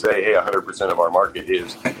can't say, hey, 100% of our market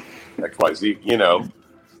is XYZ,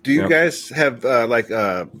 Do you guys have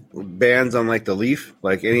bans on like the leaf,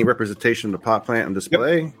 like any representation of the pot plant and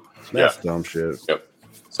display? Yep. That's dumb shit. Yep.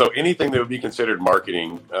 So anything that would be considered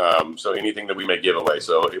marketing, so anything that we may give away.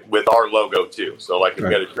 So with our logo too. So like if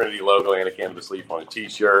we had a Trinity logo and a cannabis leaf on a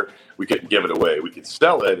T-shirt, we couldn't give it away. We could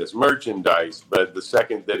sell it as merchandise, but the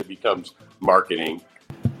second that it becomes marketing,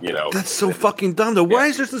 that's so fucking dumb. Though, why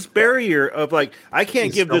is there this barrier of like I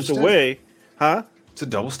can't give this away, huh? It's a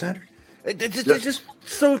double standard. It's just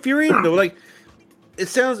so infuriating though. Like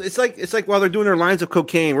it's like while they're doing their lines of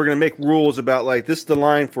cocaine, we're gonna make rules about like this is the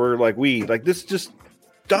line for like weed. Like this is just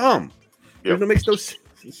dumb. It makes no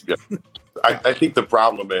sense. Yep. I think the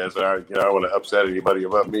problem is, I don't want to upset anybody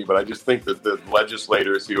about me, but I just think that the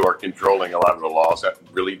legislators who are controlling a lot of the laws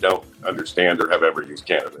really don't understand or have ever used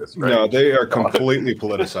cannabis. Right? No, they are completely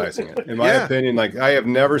politicizing it. In my opinion, like I have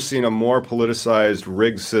never seen a more politicized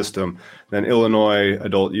rigged system than Illinois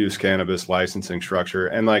adult use cannabis licensing structure.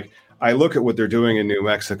 And like I look at what they're doing in New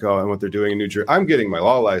Mexico and what they're doing in New Jersey. I'm getting my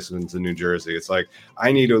law license in New Jersey. It's like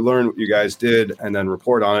I need to learn what you guys did and then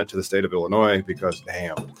report on it to the state of Illinois because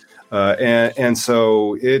damn. And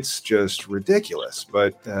so it's just ridiculous.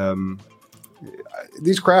 But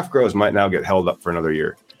these craft grows might now get held up for another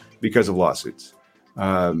year because of lawsuits.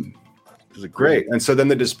 Great. And so then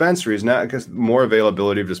the dispensaries now, because more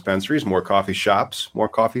availability of dispensaries, more coffee shops, more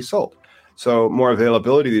coffee sold. So more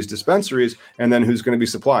availability of these dispensaries, and then who's going to be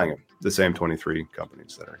supplying them? The same 23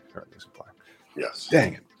 companies that are currently supplying. Yes.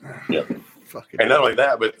 Dang it. Yeah. And not only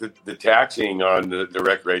that, but the taxing on the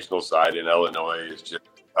recreational side in Illinois is just,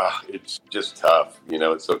 it's just tough.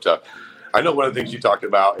 It's so tough. I know one of the things you talked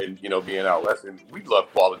about and, being out west, and we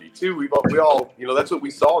love quality too. We all, that's what we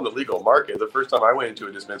saw in the legal market. The first time I went into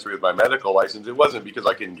a dispensary with my medical license, it wasn't because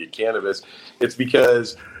I couldn't get cannabis. It's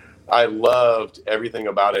because I loved everything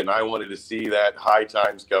about it, and I wanted to see that High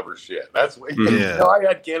Times cover shit. That's what I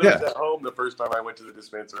had cannabis at home the first time I went to the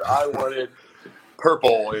dispensary. I wanted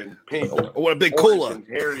purple and pink. What a big cola and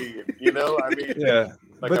hairy, yeah.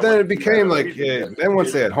 Like but then it became like then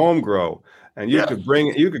once they had home grow, and you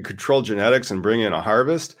could control genetics and bring in a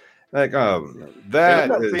harvest. Like that. I'm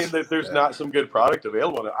not saying that there's not some good product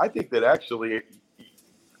available. I think that actually.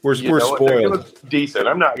 We're spoiled. Decent.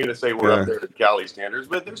 I'm not going to say we're up there at Cali standards,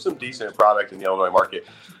 but there's some decent product in the Illinois market.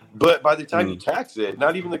 But by the time you tax it,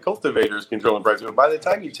 not even the cultivators controlling price. But by the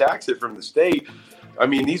time you tax it from the state,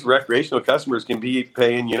 these recreational customers can be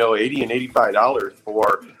paying, $80 and $85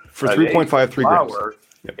 for 3.53 grams.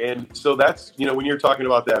 Yep. And so that's, when you're talking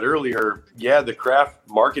about that earlier, the craft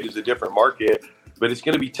market is a different market, but it's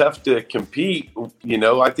going to be tough to compete.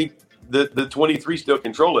 I think the 23 still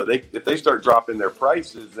control it. If they start dropping their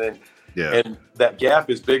prices, then and that gap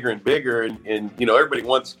is bigger and bigger, and everybody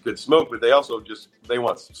wants good smoke, but they also they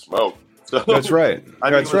want some smoke. So that's right.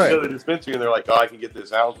 That's right. Go to the dispensary and they're like, I can get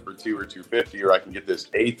this ounce for $2 or $2.50, or I can get this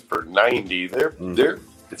eighth for $90.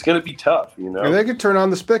 It's going to be tough, And they could turn on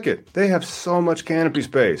the spigot. They have so much canopy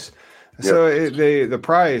space. So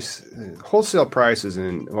wholesale prices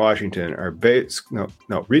in Washington are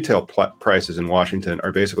retail prices in Washington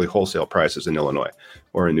are basically wholesale prices in Illinois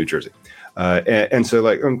or in New Jersey. And so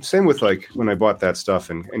like same with like when I bought that stuff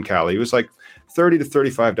in Cali, it was like $30 to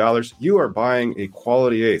 $35. You are buying a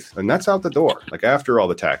quality eighth, and that's out the door. Like after all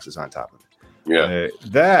the taxes on top of it,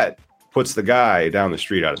 that puts the guy down the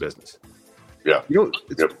street out of business. Yeah,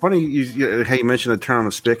 it's funny how you mentioned the term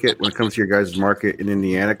of spigot when it comes to your guys' market in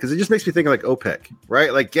Indiana, because it just makes me think of like OPEC,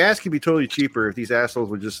 right? Like gas could be totally cheaper if these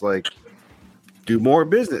assholes would just like do more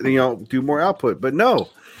business, do more output. But no,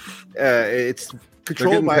 it's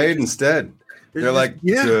controlled by paid instead. They're like,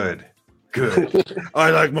 good.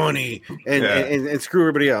 I like money and screw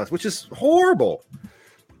everybody else, which is horrible.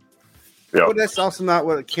 Yeah, but that's also not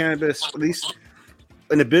what cannabis, at least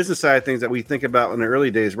in the business side of things, that we think about in the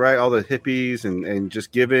early days, right? All the hippies and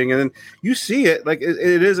just giving. And then you see it, like it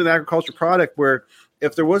is an agriculture product where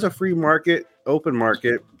if there was a free market, open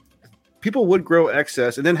market, people would grow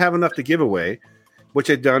excess and then have enough to give away, which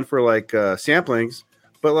they've done for like samplings.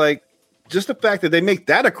 But like just the fact that they make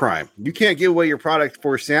that a crime. You can't give away your product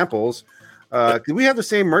for samples. We have the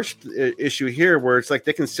same merch issue here where it's like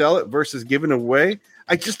they can sell it versus giving away.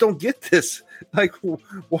 I just don't get this. Like,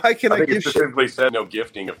 why can I think give it specifically said no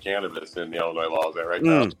gifting of cannabis in the Illinois law? Is that right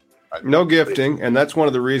now? No gifting, and that's one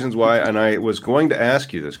of the reasons why, and I was going to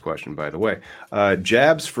ask you this question, by the way.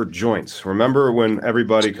 Jabs for joints. Remember when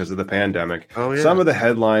everybody, because of the pandemic, some of the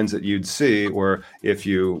headlines that you'd see were if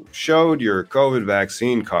you showed your COVID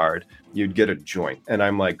vaccine card, you'd get a joint. And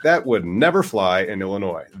I'm like, that would never fly in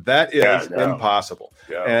Illinois. That is impossible.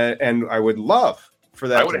 Yeah. And I would love for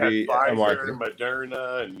that would to have be had a market. Pfizer,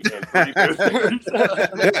 Moderna,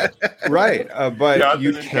 and Right. But Johnson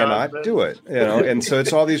you and cannot Johnson. do it, and so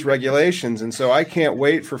it's all these regulations. And so I can't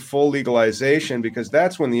wait for full legalization, because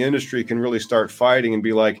that's when the industry can really start fighting and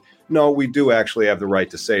be like, no, we do actually have the right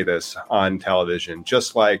to say this on television,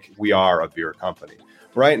 just like we are a beer company.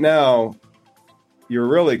 Right now, you're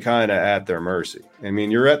really kind of at their mercy. I mean,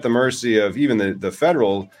 you're at the mercy of even the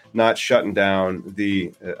federal not shutting down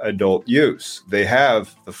the adult use. They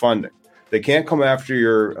have the funding. They can't come after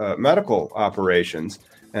your medical operations.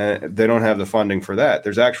 They don't have the funding for that.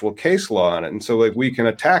 There's actual case law on it. And so like we can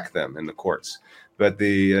attack them in the courts. But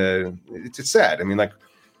it's sad. I mean, like,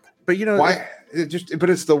 but why? But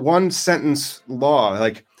it's the one sentence law,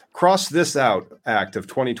 like cross this out act of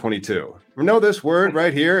 2022. Know this word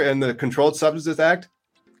right here in the Controlled Substances Act?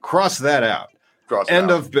 Cross that out. End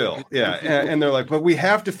of bill. Yeah. And they're like, but we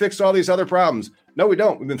have to fix all these other problems. No, we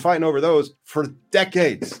don't. We've been fighting over those for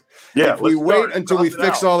decades. Yeah, if we wait until we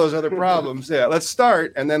fix all those other problems, let's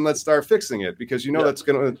start, and then let's start fixing it, because you're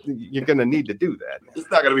gonna need to do that. It's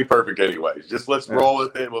not gonna be perfect anyways. Just let's roll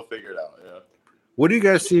with it. We'll figure it out. Yeah. What do you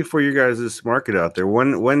guys see for your guys' market out there?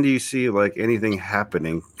 When do you see like anything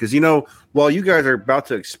happening? Because while you guys are about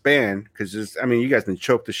to expand, because you guys can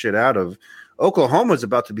choke the shit out of. Oklahoma's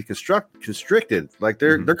about to be constricted. Like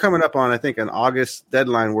they're coming up on, I think, an August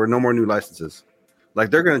deadline where no more new licenses.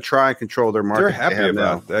 Like they're going to try and control their market. They're happy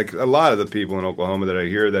about like a lot of the people in Oklahoma that I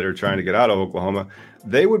hear that are trying to get out of Oklahoma.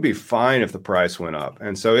 They would be fine if the price went up,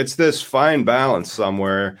 and so it's this fine balance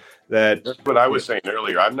somewhere. That's what I was saying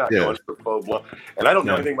earlier. I'm not going for full blown, and I don't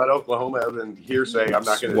know anything about Oklahoma other than hearsay. I'm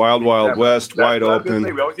not going to Wild West, wide open.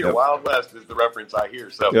 We always hear Wild West is the reference I hear.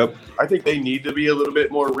 So I think they need to be a little bit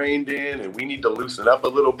more reined in, and we need to loosen up a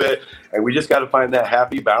little bit. And we just got to find that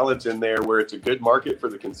happy balance in there where it's a good market for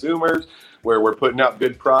the consumers, where we're putting out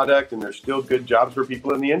good product, and there's still good jobs for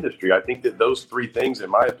people in the industry. I think that those three things, in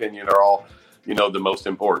my opinion, are all the most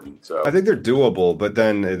important. So I think they're doable, but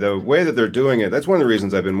then the way that they're doing it, that's one of the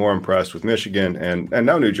reasons I've been more impressed with Michigan and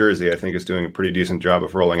now New Jersey. I think is doing a pretty decent job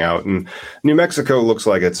of rolling out, and New Mexico looks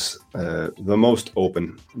like it's the most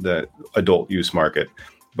open, the adult use market,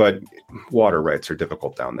 but water rights are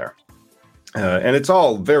difficult down there, and it's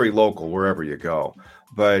all very local wherever you go.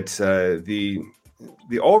 But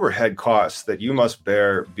the overhead costs that you must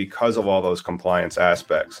bear because of all those compliance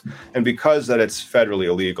aspects, and because that it's federally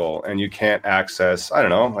illegal and you can't access, I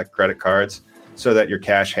don't know, like credit cards, so that your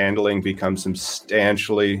cash handling becomes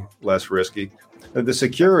substantially less risky. The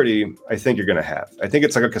security, I think you're going to have. I think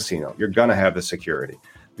it's like a casino. You're going to have the security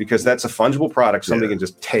because that's a fungible product somebody can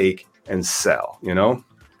just take and sell,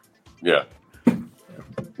 Yeah.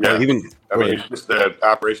 Yeah, it's just the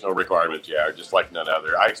operational requirements, are just like none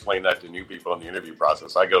other. I explain that to new people in the interview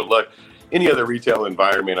process. I go, look, any other retail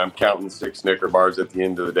environment, I'm counting 6 Snicker bars at the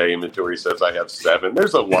end of the day. Inventory says I have 7.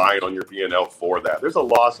 There's a line on your P&L for that. There's a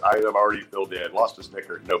lost item already filled in. Lost a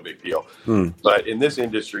Snicker, no big deal. But in this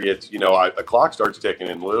industry, it's, a clock starts ticking,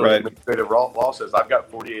 and literally administrative law says I've got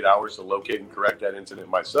 48 hours to locate and correct that incident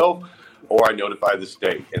myself, or I notify the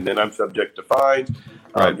state, and then I'm subject to fines.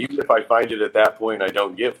 Even if I find it at that point, I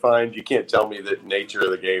don't get fined. You can't tell me that nature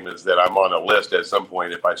of the game is that I'm on a list at some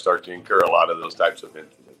point if I start to incur a lot of those types of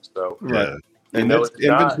incidents. So, and that's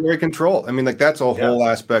inventory control. I mean, like that's a whole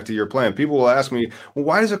aspect of your plan. People will ask me, well,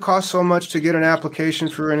 why does it cost so much to get an application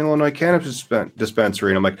for an Illinois cannabis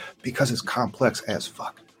dispensary? And I'm like, because it's complex as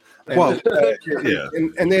fuck. And,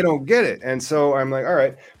 and they don't get it. And so I'm like, all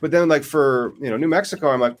right. But then like for, New Mexico,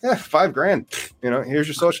 I'm like, $5,000, here's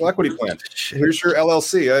your social equity plan. Here's your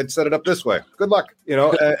LLC. I'd set it up this way. Good luck.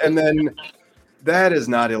 And then that is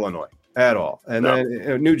not Illinois at all. And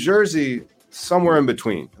then New Jersey, somewhere in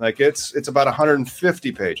between, like it's about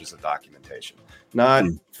 150 pages of documentation, not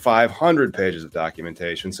 500 pages of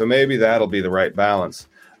documentation. So maybe that'll be the right balance.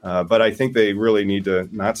 But I think they really need to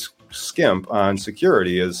not skimp on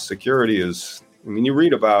security, as security is, you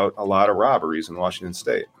read about a lot of robberies in Washington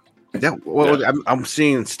State. I'm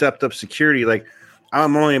seeing stepped up security. Like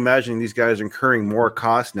I'm only imagining these guys are incurring more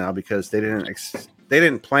costs now because they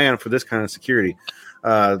didn't plan for this kind of security.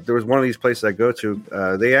 There was one of these places I go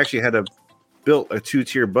to. They actually had built a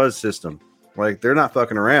 2-tier buzz system. Like they're not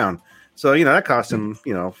fucking around. So that cost him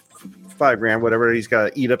 $5,000, whatever. He's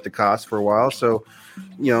got to eat up the cost for a while. So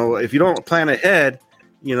if you don't plan ahead,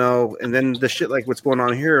 and then the shit like what's going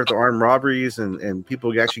on here, the armed robberies and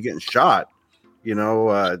people actually getting shot,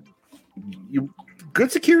 good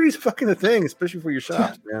security is fucking a thing, especially for your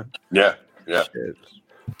shops, man. Yeah. Shit.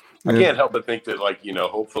 I can't help but think that,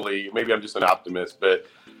 hopefully, maybe I'm just an optimist, but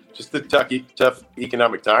just the tough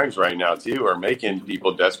economic times right now too are making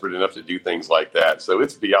people desperate enough to do things like that. So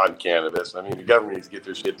it's beyond cannabis. I mean, the government needs to get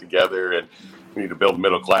their shit together, and we need to build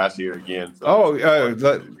middle class here again. So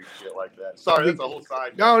shit like that. Sorry, that's a whole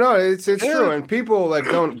side. No, it's true, and people like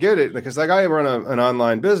don't get it because like I run an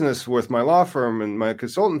online business with my law firm and my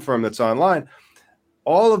consultant firm that's online.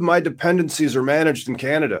 All of my dependencies are managed in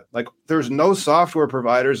Canada. Like there's no software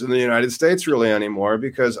providers in the United States really anymore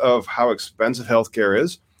because of how expensive healthcare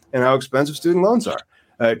is and how expensive student loans are.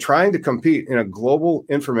 Trying to compete in a global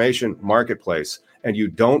information marketplace and you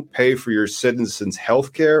don't pay for your citizens'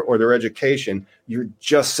 healthcare or their education, you're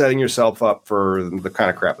just setting yourself up for the kind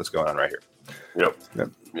of crap that's going on right here. Yep.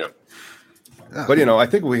 But, I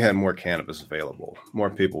think if we had more cannabis available, more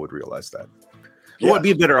people would realize that. What would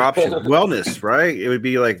be a better option? Wellness, right? It would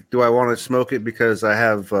be like, do I want to smoke it because I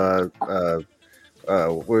have what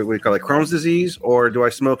do you call it, Crohn's disease, or do I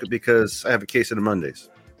smoke it because I have a case of the Mondays?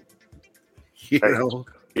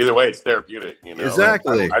 Either way, it's therapeutic.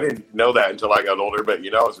 Exactly. I didn't know that until I got older, but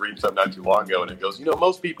I was reading something not too long ago, and it goes,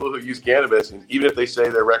 most people who use cannabis, and even if they say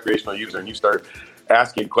they're a recreational user, and you start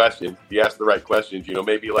asking questions, you ask the right questions,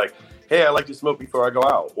 maybe like, hey, I like to smoke before I go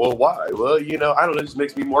out. Well, why? Well, I don't know. It just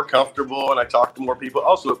makes me more comfortable and I talk to more people.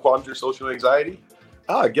 Also, it qualms your social anxiety.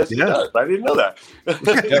 I guess it does. I didn't know that.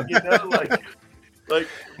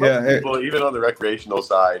 People, even on the recreational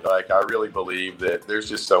side, I really believe that there's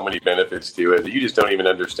just so many benefits to it that you just don't even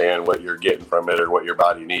understand what you're getting from it or what your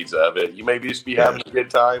body needs of it. You may just be having a good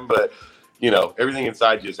time, but everything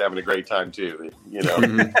inside you is having a great time too.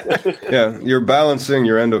 Yeah, you're balancing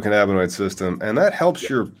your endocannabinoid system, and that helps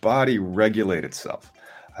your body regulate itself,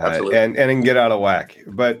 and get out of whack.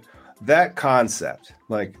 But that concept,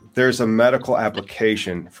 like there's a medical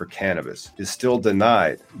application for cannabis, is still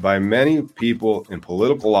denied by many people in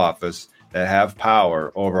political office that have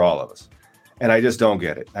power over all of us, and I just don't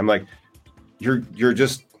get it. I'm like, you're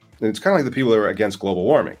just. It's kind of like the people that are against global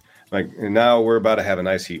warming. Like now we're about to have a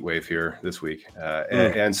nice heat wave here this week.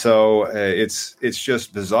 And so it's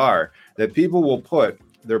just bizarre that people will put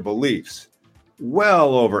their beliefs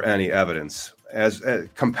well over any evidence as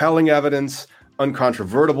compelling evidence,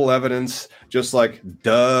 uncontrovertible evidence, just like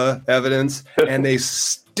evidence, and they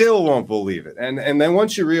still won't believe it. And then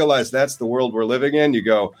once you realize that's the world we're living in, you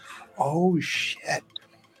go, oh shit,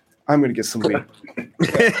 I'm going to get some weed.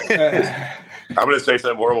 I'm going to say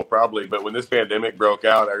something horrible probably, but when this pandemic broke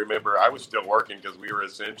out, I remember I was still working because we were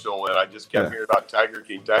essential, and I just kept hearing about Tiger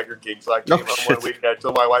King. So I came home one week, and I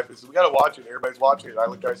told my wife, I said, we got to watch it. Everybody's watching it. I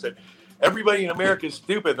looked at her, I said, everybody in America is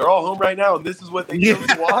stupid. They're all home right now, and this is what they chose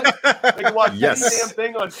to watch. They can watch any damn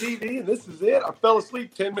thing on TV, and this is it. I fell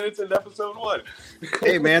asleep 10 minutes into episode 1.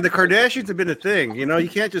 Hey, man, the Kardashians have been a thing. You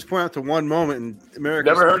can't just point out to one moment in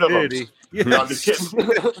America's Never heard of them. No, I'm just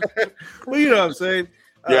kidding. Well, you know what I'm saying.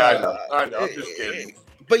 Yeah, I know. I'm just kidding.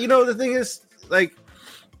 But the thing is, like,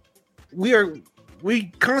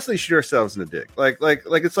 we constantly shoot ourselves in the dick. Like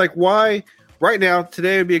it's like, why right now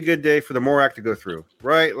today would be a good day for the MORE Act to go through,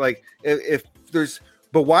 right? Like if there's,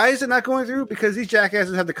 but why is it not going through? Because these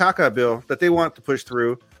jackasses have the caca bill that they want to push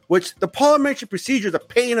through, which the parliamentary procedure is a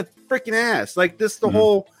pain in the freaking ass. Like this, the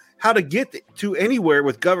whole how to get to anywhere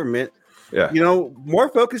with government. Yeah, more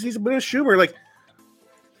focus needs to be on Schumer. Like.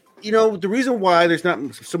 The reason why there's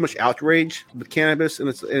not so much outrage with cannabis and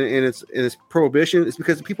its prohibition is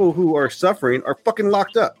because the people who are suffering are fucking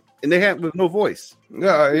locked up and they have no voice.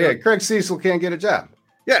 Yeah. Craig Cecil can't get a job.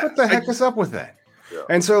 Yeah, what the heck is up with that? Yeah.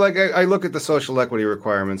 And so, like, I look at the social equity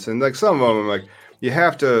requirements, and like some of them, like you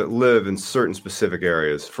have to live in certain specific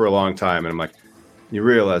areas for a long time, and I'm like, you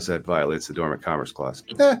realize that violates the Dormant Commerce Clause.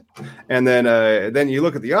 And then you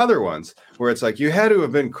look at the other ones where it's like you had to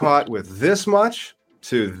have been caught with this much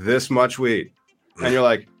to this much weed, and you're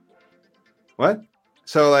like, what?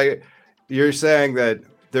 So like you're saying that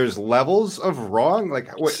there's levels of wrong?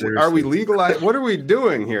 Like what, are we legalized? What are we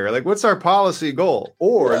doing here? Like what's our policy goal?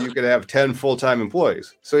 Or you could have 10 full-time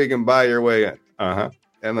employees so you can buy your way in.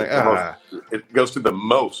 And like it goes to the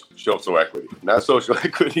most social equity, not social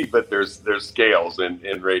equity, but there's scales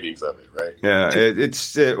and ratings of it, right? Yeah,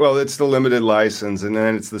 it's the limited license, and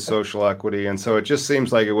then it's the social equity, and so it just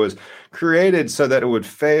seems like it was created so that it would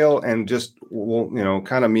fail and just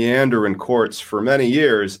kind of meander in courts for many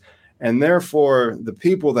years, and therefore the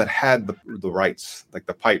people that had the rights, like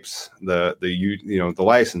the pipes, the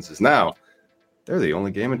licenses, now they're the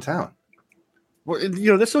only game in town. Well,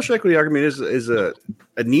 the social equity argument is a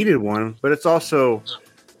needed one, but it's also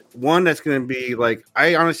one that's going to be like,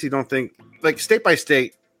 I honestly don't think, like state by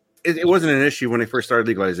state, it wasn't an issue when they first started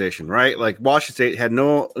legalization, right? Like Washington State had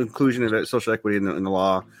no inclusion of social equity in the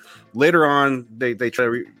law. Later on, they try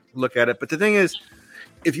to look at it. But the thing is,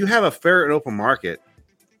 if you have a fair and open market,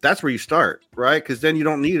 that's where you start, right? Because then you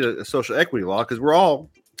don't need a social equity law because we're all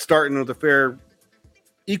starting with a fair,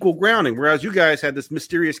 equal grounding. Whereas you guys had this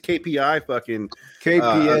mysterious KPI fucking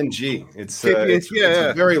KPMG. It's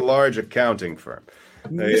a very large accounting firm.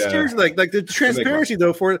 Mysterious, like the transparency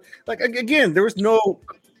though. For like again, there was no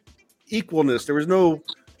equalness, there was no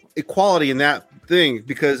equality in that thing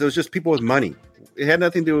because it was just people with money. It had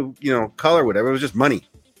nothing to do, color, whatever. It was just money.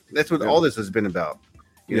 That's what all this has been about.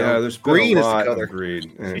 There's green is the color.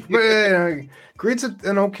 Greed. But greed's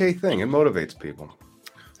an okay thing. It motivates people.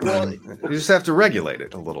 Well, you just have to regulate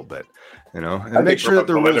it a little bit, and make sure that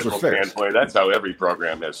the rules are fixed. That's how every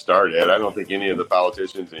program has started. I don't think any of the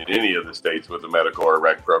politicians in any of the states with a medical or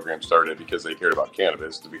rec program started because they cared about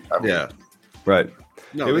cannabis. Right.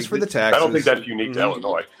 No, it was for the taxes. I don't think that's unique to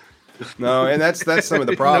Illinois. No, and that's some of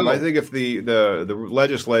the problem. I think if the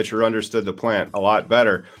legislature understood the plant a lot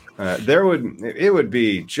better, it would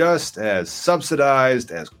be just as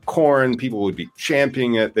subsidized as corn. People would be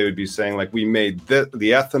championing it. They would be saying like we made the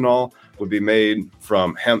ethanol would be made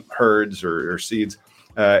from hemp herds or seeds,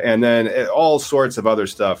 and then all sorts of other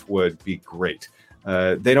stuff would be great.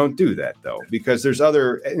 They don't do that though because there's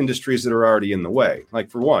other industries that are already in the way. Like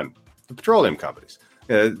for one, the petroleum companies.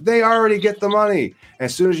 They already get the money.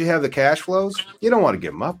 As soon as you have the cash flows, you don't want to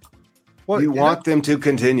give them up. You want them to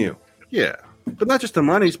continue. Yeah. But not just the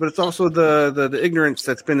monies, but it's also the ignorance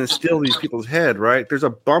that's been instilled in these people's head, right? There's a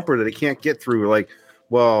bumper that they can't get through. Like,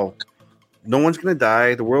 well, no one's going to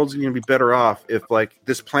die. The world's going to be better off if, like,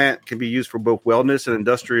 this plant can be used for both wellness and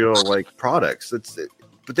industrial, like, products.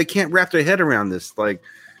 But they can't wrap their head around this, like,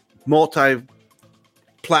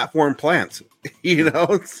 multi-platform plants.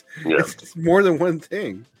 It's more than one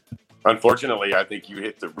thing. Unfortunately, I think you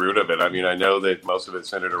hit the root of it. I mean, I know that most of it's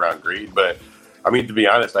centered around greed, but I mean, to be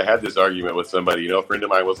honest, I had this argument with somebody. A friend of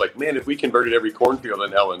mine was like, man, if we converted every cornfield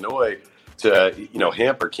in Illinois to,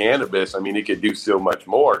 hemp or cannabis, I mean, it could do so much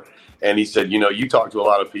more. And he said, you talk to a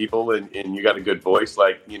lot of people and you got a good voice.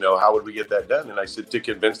 Like, how would we get that done? And I said, to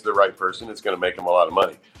convince the right person, it's going to make them a lot of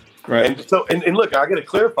money. Right. And so, and look, I got to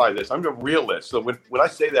clarify this. I'm a realist. So when I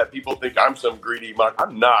say that, people think I'm some greedy monk.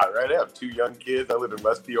 I'm not, right? I have 2 young kids. I live in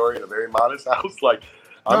West Peoria in a very modest house. Like,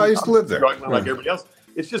 I used to live there. Like everybody else.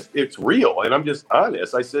 It's real. And I'm just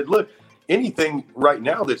honest. I said, look, anything right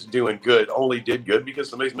now that's doing good only did good because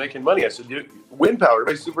somebody's making money. I said, dude, wind power,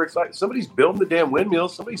 everybody's super excited. Somebody's building the damn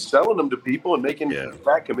windmills. Somebody's selling them to people and making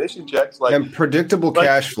fat commission checks. And predictable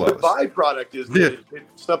cash flows. The byproduct is that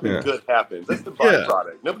something good happens. That's the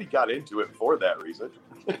byproduct. Nobody got into it for that reason.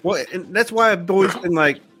 Well, and that's why I've always been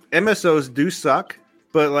like, MSOs do suck,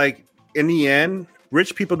 but like in the end,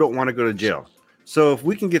 rich people don't want to go to jail. So if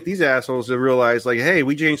we can get these assholes to realize, like, hey,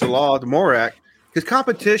 we changed the law, the MORE Act, because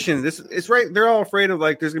competition, it's right. They're all afraid of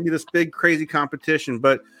like there's gonna be this big crazy competition,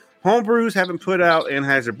 but homebrews haven't put out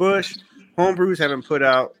Anheuser-Busch. Homebrews haven't put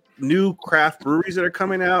out new craft breweries that are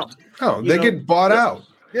coming out. Oh, they get bought out.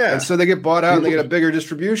 Yeah. And so they get bought out and they get a bigger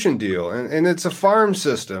distribution deal. And it's a farm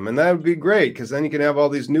system. And that would be great because then you can have all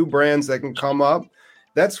these new brands that can come up.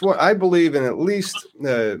 That's what I believe in, at least,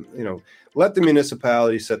 let the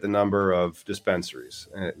municipality set the number of dispensaries.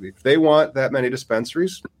 If they want that many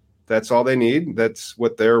dispensaries, that's all they need. That's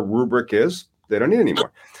what their rubric is. They don't need any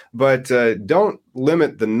more. But don't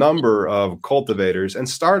limit the number of cultivators and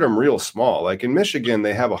start them real small. Like in Michigan,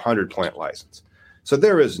 they have a 100-plant license. So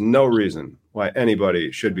there is no reason why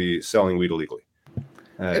anybody should be selling weed illegally.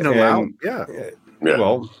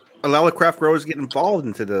 Allow the craft growers to get involved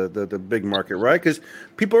into the big market, right? Because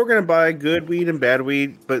people are going to buy good weed and bad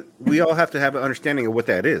weed, but we all have to have an understanding of what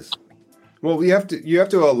that is. Well, you have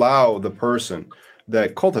to allow the person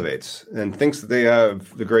that cultivates and thinks that they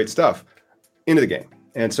have the great stuff into the game.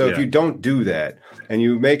 And so if you don't do that and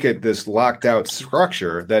you make it this locked out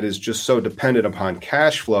structure that is just so dependent upon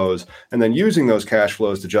cash flows and then using those cash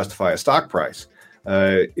flows to justify a stock price,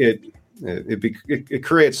 it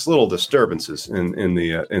creates little disturbances in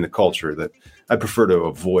the culture that I prefer to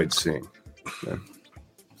avoid seeing. Yeah.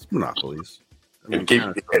 It's monopolies. And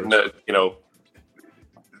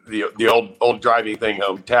the old driving thing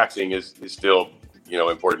home, taxing is still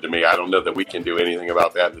important to me. I don't know that we can do anything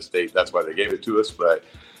about that in the state. That's why they gave it to us. But,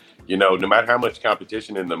 no matter how much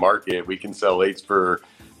competition in the market, we can sell eights for,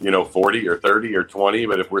 40 or 30 or 20.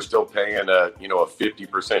 But if we're still paying a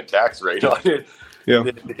 50% tax rate on it,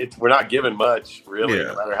 we're not giving much, really,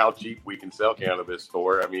 no matter how cheap we can sell cannabis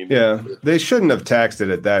for. I mean, they shouldn't have taxed it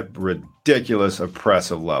at that ridiculous,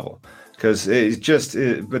 oppressive level because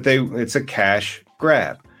it's a cash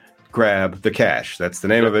grab. Grab the cash. That's the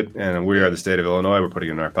name of it. And we are the state of Illinois. We're putting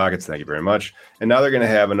it in our pockets. Thank you very much. And now they're going to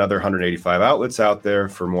have another 185 outlets out there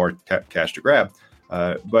for more cash to grab.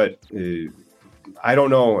 But I don't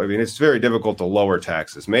know. I mean, it's very difficult to lower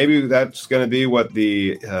taxes. Maybe that's going to be what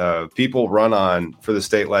the people run on for the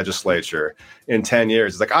state legislature in 10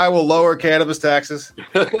 years. It's like, I will lower cannabis taxes.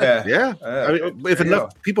 Yeah. I mean, if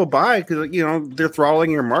enough people buy, because they're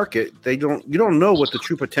throttling your market, you don't know what the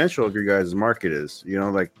true potential of your guys' market is.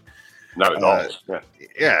 Not at all.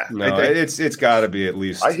 Yeah. No, it's got to be at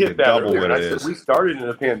least I hit that double earlier, what and it I is. said we started in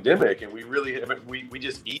a pandemic, and we really haven't. We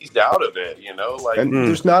just eased out of it, And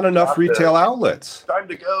there's not enough retail outlets. Time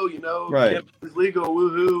to go, Right? Cannabis is legal,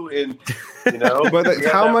 woohoo! And but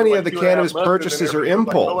how many of the cannabis purchases are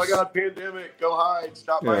impulse? Oh my God, pandemic! Go hide!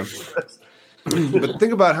 Stop buying this. But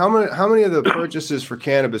think about how many of the purchases for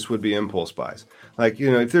cannabis would be impulse buys. Like,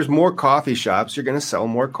 if there's more coffee shops, you're going to sell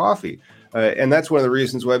more coffee. And that's one of the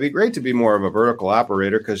reasons why it'd be great to be more of a vertical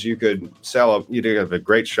operator, because you could you'd have a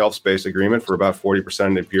great shelf space agreement for about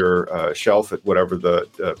 40% of your shelf at whatever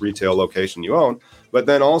the retail location you own. But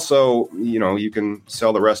then also, you can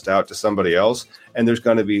sell the rest out to somebody else, and there's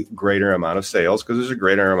going to be greater amount of sales because there's a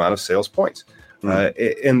greater amount of sales points.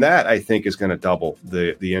 And that, I think, is going to double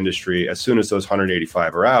the industry as soon as those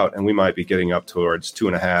 185 are out, and we might be getting up towards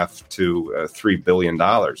 $2.5 to $3 billion.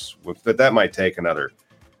 But that might take another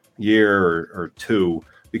year or two,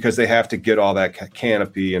 because they have to get all that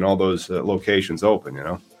canopy and all those locations open,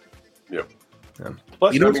 Yeah.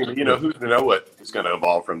 Plus, who's to know what is going to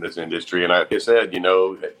evolve from this industry? And like I said,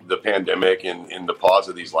 the pandemic and the pause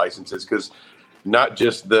of these licenses, because not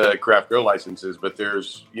just the craft grow licenses, but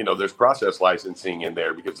there's process licensing in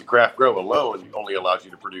there, because the craft grow alone only allows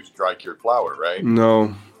you to produce dry cured flower, right?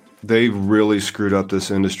 No, they've really screwed up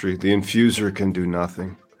this industry. The infuser can do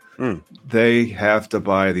nothing. They have to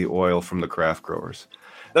buy the oil from the craft growers.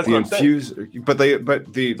 That's the what I'm infuser, saying. but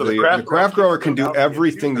the craft grower can do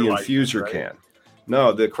everything the infuser can.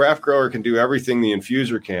 No, the craft grower can do everything the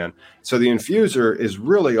infuser can. So the infuser is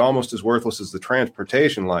really almost as worthless as the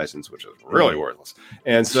transportation license, which is really worthless.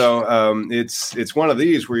 And so it's one of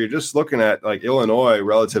these where you're just looking at like Illinois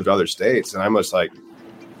relative to other states, and I'm just like.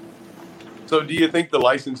 So do you think the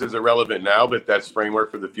licenses are relevant now, but that's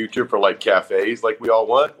framework for the future for like cafes like we all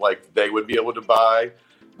want? Like they would be able to buy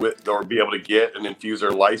or be able to get an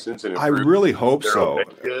infuser license? And I really hope so.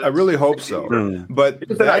 I really hope so. But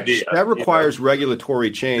that requires regulatory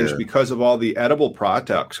change because of all the edible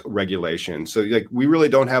products regulation. So like we really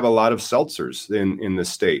don't have a lot of seltzers in the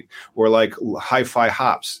state, or like hi-fi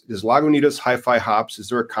hops. Does Lagunitas hi-fi hops? Is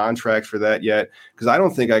there a contract for that yet? Because I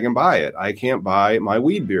don't think I can buy it. I can't buy my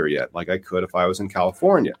weed beer yet like I could if I was in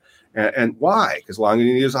California. And why? Because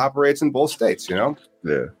Lagunitas operates in both states, Yeah.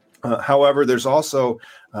 However, there's also,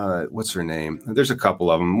 what's her name? There's a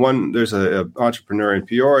couple of them. There's an entrepreneur in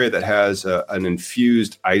Peoria that has an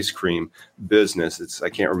infused ice cream business. I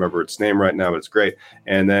can't remember its name right now, but it's great.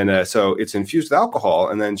 And then, so it's infused with alcohol.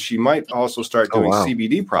 And then she might also start doing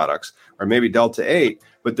CBD products, or maybe Delta 8,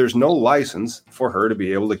 but there's no license for her to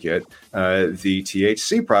be able to get the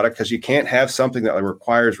THC product, because you can't have something that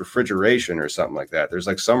requires refrigeration or something like that. There's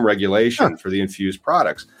like some regulation for the infused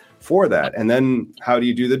products for that. And then how do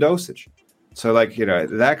you do the dosage? So like,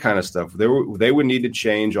 that kind of stuff, they would need to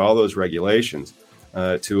change all those regulations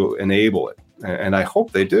to enable it. And I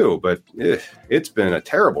hope they do, but it's been a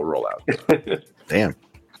terrible rollout. Damn.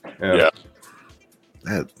 Yeah.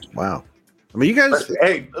 Wow. I mean, you guys.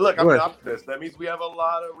 Hey, look, I'm an optimist. That means we have a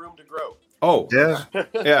lot of room to grow. Oh, yeah.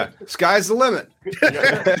 Yeah. Sky's the limit.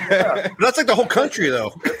 That's like the whole country,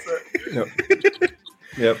 though.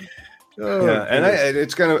 Yep. Oh, yeah, and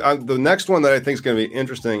it's gonna. The next one that I think is going to be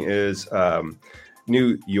interesting is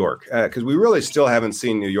New York, because we really still haven't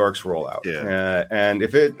seen New York's rollout. Yeah. And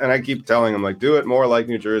I keep telling them, like, do it more like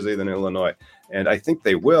New Jersey than Illinois, and I think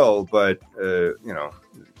they will. But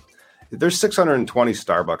there's 620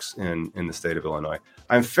 Starbucks in the state of Illinois.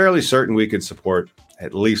 I'm fairly certain we could support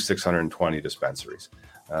at least 620 dispensaries,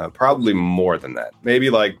 probably more than that, maybe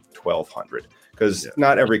like 1,200, because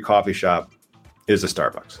not every coffee shop is a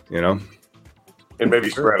Starbucks, And maybe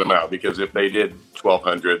spread them out, because if they did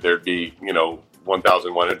 1,200, there'd be,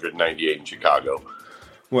 1,198 in Chicago.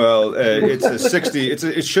 Well, it's a 60.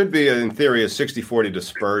 It should be in theory a 60-40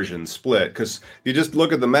 dispersion split, because if you just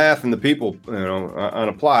look at the math and the people, on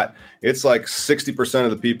a plot, it's like 60% of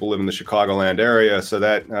the people live in the Chicagoland area. So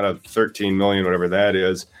that out of 13 million, whatever that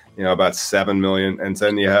is, about 7 million, and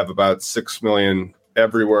then you have about 6 million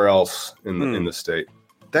everywhere else in the state.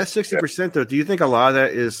 That 60%, though, do you think a lot of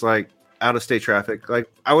that is like out of state traffic? Like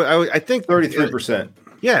I think 33%.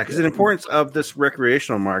 Yeah, because the importance of this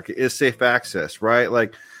recreational market is safe access, right?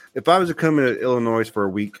 Like if I was to come into Illinois for a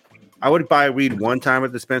week, I would buy weed one time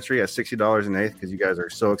at the dispensary at $60 an eighth because you guys are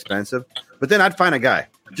so expensive. But then I'd find a guy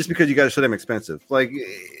just because you guys are so damn expensive. Like,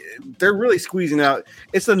 they're really squeezing out.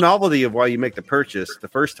 It's the novelty of why you make the purchase the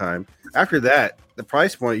first time. After that, the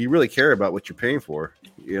price point, you really care about what you're paying for,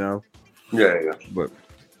 you know? Yeah. But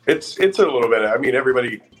it's a little bit. I mean,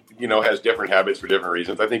 everybody, has different habits for different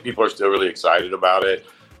reasons. I think people are still really excited about it.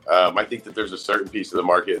 I think that there's a certain piece of the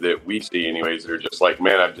market that we see anyways that are just like,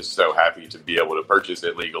 man, I'm just so happy to be able to purchase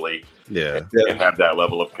it legally and have that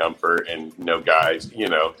level of comfort and guys,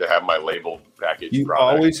 to have my labeled package. You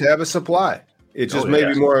product. always have a supply. It just may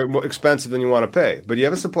be more expensive than you want to pay, but you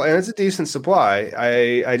have a supply, and it's a decent supply.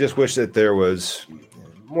 I just wish that there was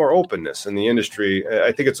more openness in the industry.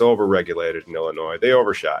 I think it's overregulated in Illinois. They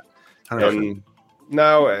overshot. 100%. And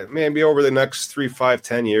now maybe over the next 3, 5,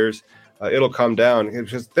 10 years, it'll come down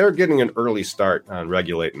because they're getting an early start on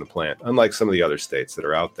regulating the plant, unlike some of the other states that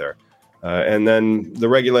are out there. And then the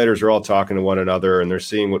regulators are all talking to one another, and they're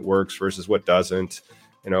seeing what works versus what doesn't.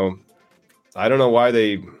 I don't know why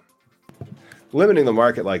they limiting the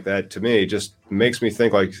market like that. To me, just makes me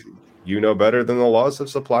think like better than the laws of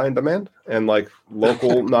supply and demand and like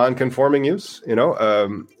local non-conforming use.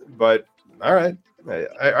 But all right.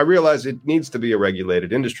 I realize it needs to be a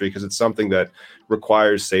regulated industry because it's something that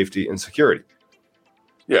requires safety and security.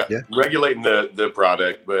 Yeah. Regulating the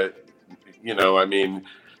product, but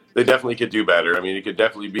they definitely could do better. I mean, it could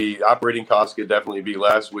definitely be operating costs could definitely be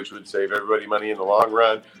less, which would save everybody money in the long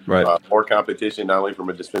run. Right. More competition, not only from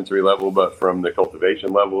a dispensary level, but from the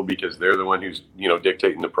cultivation level, because they're the one who's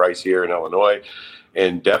dictating the price here in Illinois.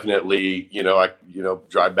 And definitely, I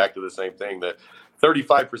drive back to the same thing that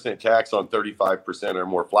 35% tax on 35% or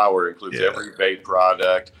more flower includes every vape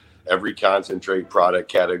product, every concentrate product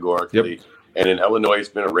categorically. Yep. And in Illinois, it's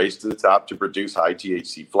been a race to the top to produce high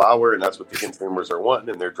THC flower, and that's what the consumers are wanting,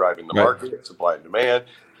 and they're driving the market, supply and demand.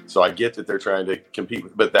 So I get that they're trying to compete,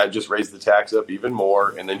 but that just raised the tax up even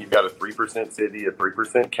more. And then you've got a 3% city, a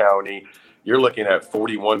 3% county. You're looking at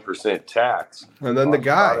 41% tax. And then the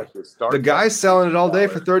guy's selling it all day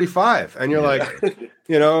for 35. And you're like,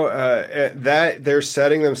 that they're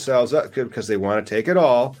setting themselves up because they want to take it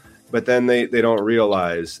all. But then they don't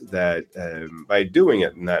realize that by doing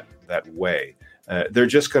it in that way, they're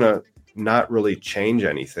just going to not really change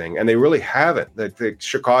anything. And they really haven't.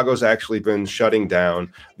 Chicago's actually been shutting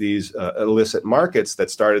down these illicit markets that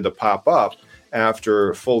started to pop up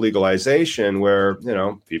after full legalization where,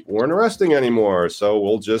 people weren't arresting anymore. So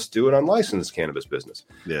we'll just do an unlicensed cannabis business.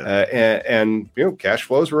 Yeah. And cash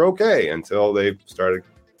flows were okay until they started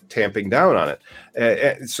tamping down on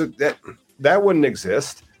it. So that wouldn't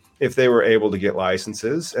exist if they were able to get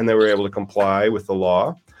licenses and they were able to comply with the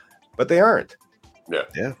law, but they aren't.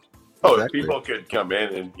 Yeah. Oh, exactly. If people could come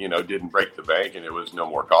in and, didn't break the bank and it was no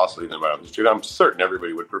more costly than out on the street, I'm certain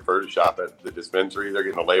everybody would prefer to shop at the dispensary. They're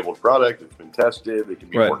getting a labeled product. It's been tested. They can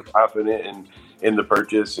be more confident in the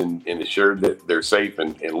purchase and assured that they're safe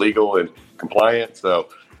and legal and compliant. So,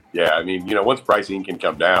 once pricing can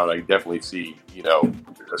come down, I definitely see,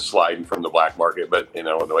 a sliding from the black market. But,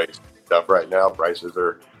 the way it's stuff right now, prices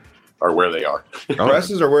are where they are.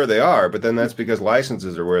 Prices are where they are, but then that's because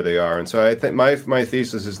licenses are where they are. And so I think my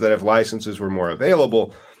thesis is that if licenses were more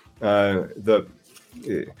available,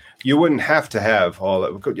 you wouldn't have to have all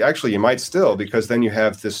that. Actually, you might still, because then you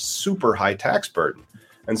have this super high tax burden.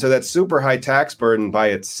 And so that super high tax burden by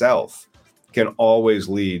itself can always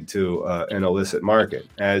lead to an illicit market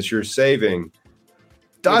as you're saving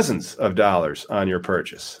dozens of dollars on your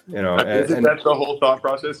purchase, That's the whole thought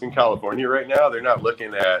process in California right now. They're not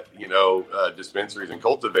looking at, dispensaries and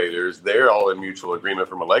cultivators. They're all in mutual agreement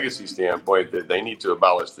from a legacy standpoint that they need to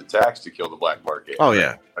abolish the tax to kill the black market. Oh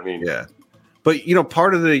yeah. But,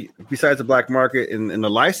 part of besides the black market and the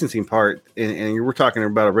licensing part, and we're talking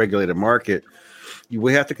about a regulated market,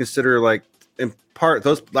 we have to consider in part,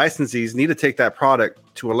 those licensees need to take that product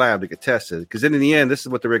to a lab to get tested. Because then in the end, this is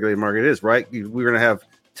what the regulated market is, right? We're going to have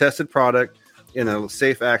tested product in a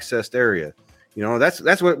safe accessed area.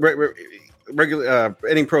 That's what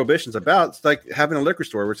ending prohibition is about. It's like having a liquor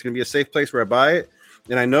store where it's going to be a safe place where I buy it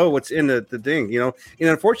and I know what's in the thing, And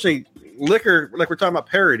unfortunately, liquor, like we're talking about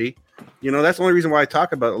parity, that's the only reason why I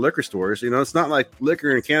talk about liquor stores. It's not like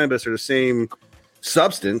liquor and cannabis are the same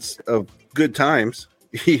substance of good times,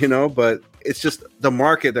 but it's just the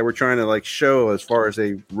market that we're trying to show as far as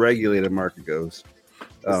a regulated market goes.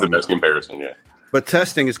 It's the best comparison, yeah. But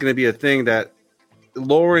testing is going to be a thing that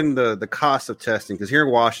lowering the cost of testing, because here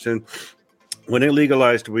in Washington, when they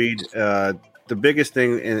legalized weed, the biggest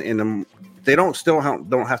thing they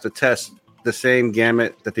don't have to test the same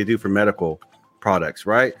gamut that they do for medical products,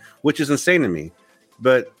 right? Which is insane to me.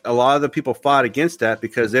 But a lot of the people fought against that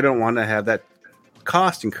because they don't want to have that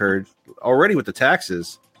cost incurred already with the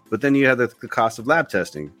taxes. But then you have the cost of lab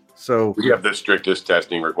testing. So we have the strictest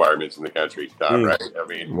testing requirements in the country, Tom, right? I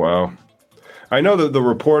mean, wow. I know that the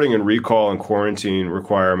reporting and recall and quarantine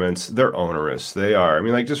requirements, they're onerous. They are. I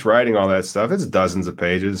mean, like just writing all that stuff, it's dozens of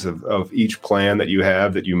pages of each plan that you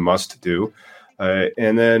have that you must do.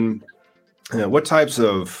 And then what types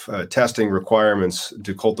of testing requirements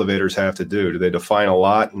do cultivators have to do? Do they define a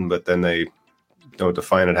lot, but then they don't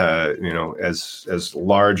define it, as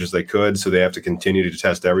large as they could, so they have to continue to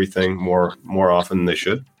test everything more often than they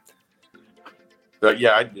should?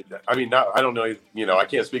 Yeah, I mean, I don't know. I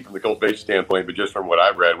can't speak from the cultivation standpoint, but just from what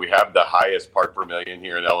I've read, we have the highest part per million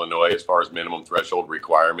here in Illinois as far as minimum threshold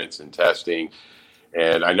requirements and testing.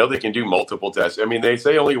 And I know they can do multiple tests. I mean, they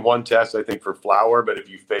say only one test, I think, for flower, but if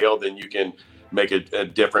you fail, then you can make a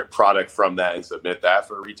different product from that and submit that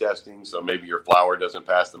for retesting. So maybe your flower doesn't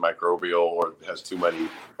pass the microbial or has too many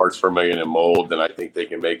parts per million in mold, then I think they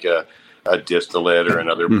can make a distillate or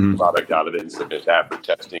another product out of it and submit that for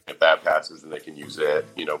testing. If that passes, then they can use it,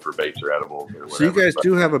 for vapes or edibles or whatever. So you guys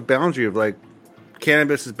do have a boundary of like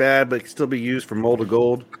cannabis is bad, but it can still be used for molded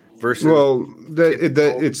gold versus. Well,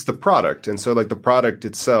 it's the product. And so like the product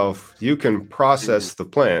itself, you can process the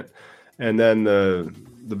plant and then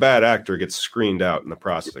the bad actor gets screened out in the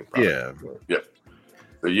processing process. Yeah.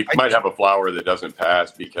 So you might have a flower that doesn't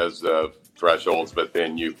pass because of thresholds, but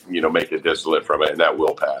then you make a distillate from it and that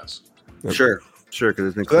will pass. Sure, because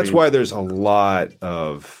it's been so that's why there's a lot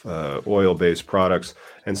of oil-based products,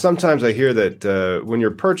 and sometimes I hear that when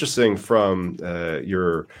you're purchasing from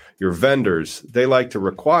your vendors, they like to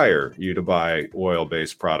require you to buy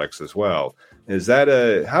oil-based products as well. Is that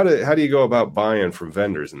how do you go about buying from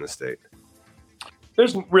vendors in the state?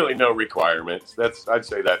 There's really no requirements. I'd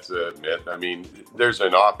say that's a myth. I mean, there's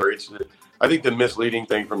an offer. I think the misleading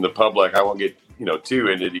thing from the public, I won't get too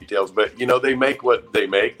into details, but they make what they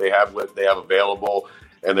make. They have what they have available,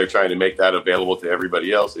 and they're trying to make that available to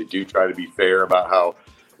everybody else. They do try to be fair about how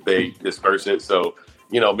they disperse it. So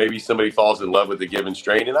maybe somebody falls in love with a given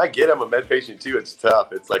strain, and I get I'm a med patient too. It's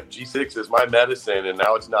tough. It's like G6 is my medicine, and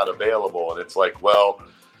now it's not available, and it's like, well,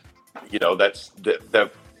 that's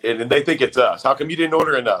that. And they think it's us. How come you didn't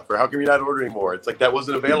order enough? Or how come you're not ordering more? It's like that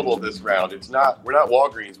wasn't available this round. We're not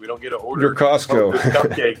Walgreens. We don't get to order your Costco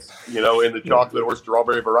cupcakes, in the chocolate or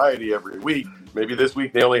strawberry variety every week. Maybe this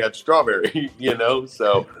week they only had strawberry,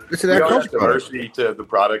 So we don't have diversity to the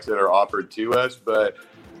products that are offered to us, but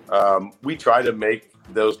we try to make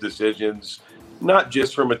those decisions not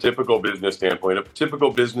just from a typical business standpoint. A typical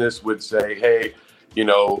business would say, hey,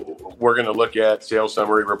 we're going to look at sales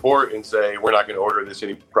summary report and say, we're not going to order this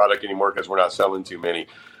product anymore because we're not selling too many.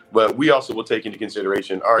 But we also will take into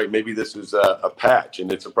consideration, all right, maybe this is a patch and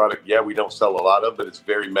it's a product, we don't sell a lot of, but it's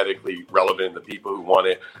very medically relevant. The people who want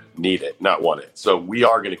it need it, not want it. So we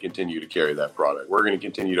are going to continue to carry that product. We're going to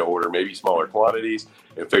continue to order maybe smaller quantities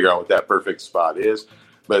and figure out what that perfect spot is.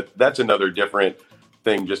 But that's another different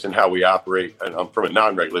thing just in how we operate from a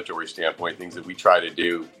non-regulatory standpoint, things that we try to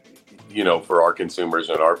do for our consumers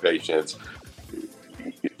and our patients,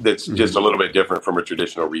 that's just a little bit different from a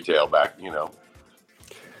traditional retail back,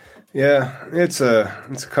 Yeah, it's a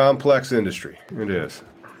complex industry. It is.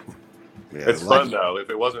 Yeah, it's fun though. If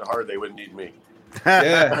it wasn't hard, they wouldn't need me.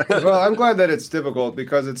 Yeah. Well, I'm glad that it's difficult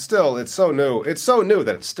because it's so new. It's so new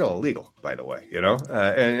that it's still illegal, by the way,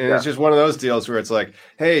 and it's just one of those deals where it's like,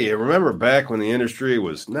 hey, you remember back when the industry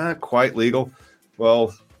was not quite legal?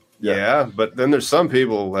 Well, yeah, but then there's some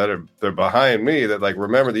people they're behind me that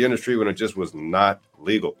remember the industry when it just was not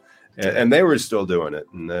legal, and they were still doing it.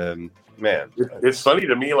 And man, it's funny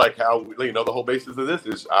to me how the whole basis of this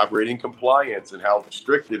is operating compliance and how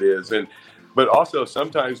strict it is, but also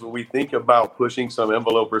sometimes when we think about pushing some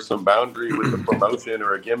envelope or some boundary with a promotion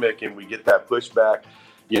or a gimmick, and we get that pushback.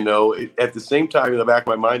 At the same time, in the back of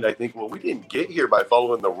my mind, I think, well, we didn't get here by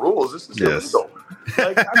following the rules. This is illegal.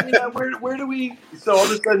 Where do we? So all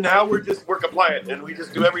of a sudden now we're compliant and we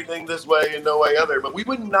just do everything this way and no way other. But we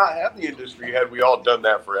would not have the industry had we all done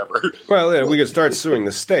that forever. Well, yeah, we could start suing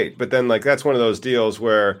the state, but then that's one of those deals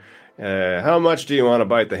where how much do you want to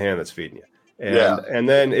bite the hand that's feeding you? And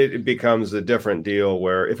then it becomes a different deal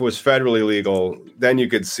where if it was federally legal, then you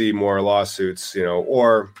could see more lawsuits,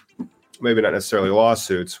 or maybe not necessarily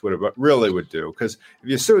lawsuits, what it really would do. Because if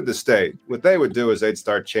you sued the state, what they would do is they'd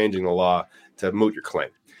start changing the law to moot your claim.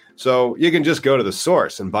 So you can just go to the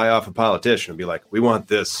source and buy off a politician and be like, we want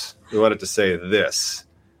this. We want it to say this.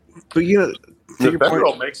 But, the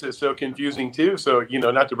federal makes it so confusing, too. So,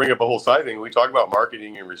 not to bring up a whole side thing, we talk about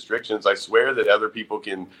marketing and restrictions. I swear that other people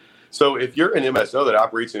can So if you're an MSO that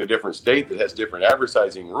operates in a different state that has different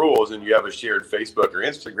advertising rules, and you have a shared Facebook or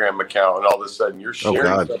Instagram account, and all of a sudden you're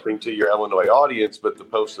sharing something to your Illinois audience, but the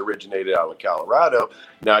post originated out of Colorado,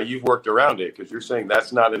 now you've worked around it because you're saying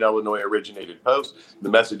that's not an Illinois originated post. The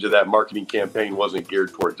message of that marketing campaign wasn't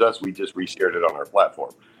geared towards us. We just reshared it on our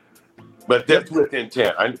platform. But that's with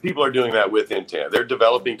intent. People are doing that with intent. They're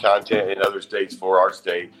developing content in other states for our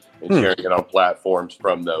state and sharing it on platforms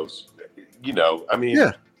from those.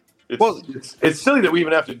 It's silly that we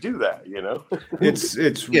even have to do that,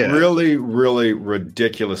 It's really, really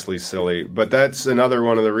ridiculously silly. But that's another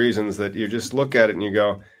one of the reasons that you just look at it and you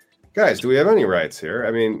go, guys, do we have any rights here?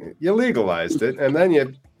 I mean, you legalized it, and then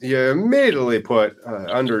you immediately put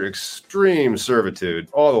under extreme servitude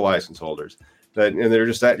all the license holders. And they're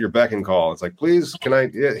just at your beck and call. It's like, please, can I?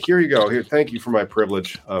 Yeah, here you go. Here, thank you for my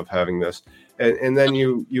privilege of having this. And then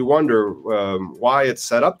you wonder why it's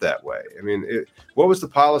set up that way. I mean, what was the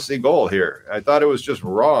policy goal here? I thought it was just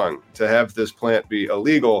wrong to have this plant be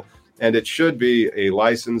illegal, and it should be a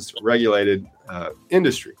licensed, regulated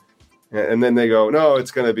industry. And then they go, no,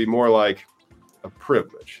 it's going to be more like a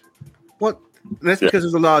privilege. Well, that's because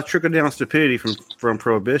there's a lot of trickle-down stupidity from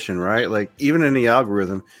prohibition, right? Like, even in the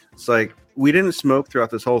algorithm, it's like, we didn't smoke throughout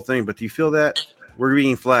this whole thing, but do you feel that we're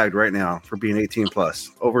being flagged right now for being 18 plus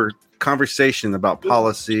over conversation about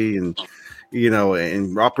policy and,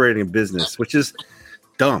 and operating a business, which is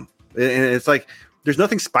dumb. And it's like, there's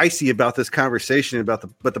nothing spicy about this conversation but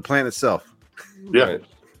the plant itself. Yeah. Right.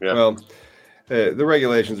 Yeah. Well, the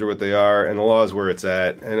regulations are what they are, and the law is where it's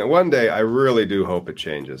at. And one day, I really do hope it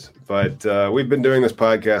changes. But we've been doing this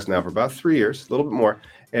podcast now for about 3 years, a little bit more.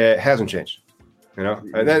 It hasn't changed.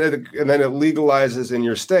 And then it legalizes in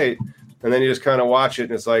your state, and then you just kind of watch it,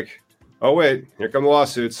 and it's like, oh wait, here come the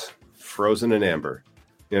lawsuits, frozen in amber,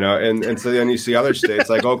 and so then you see other states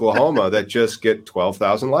like Oklahoma that just get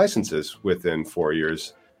 12,000 licenses within 4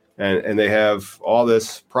 years, and they have all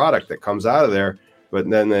this product that comes out of there, but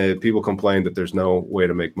then people complain that there's no way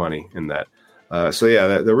to make money in that.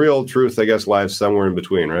 The real truth, I guess, lies somewhere in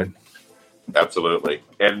between, right? Absolutely.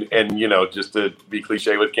 And just to be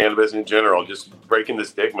cliche with cannabis in general, just breaking the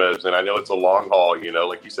stigmas. And I know it's a long haul,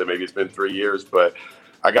 like you said, maybe it's been 3 years, but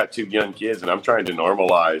I got 2 young kids and I'm trying to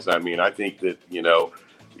normalize. I mean, I think that,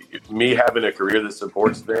 me having a career that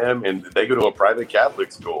supports them, and they go to a private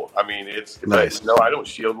Catholic school. I mean, it's nice. I don't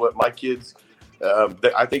shield what my kids,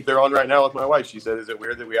 I think they're on right now with my wife. She said, is it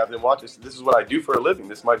weird that we have them watch this? This is what I do for a living.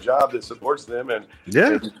 This is my job that supports them. And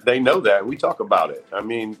they know that. We talk about it. I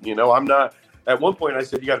mean, I'm not, at one point I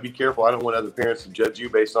said, you got to be careful. I don't want other parents to judge you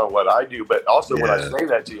based on what I do. But also when I say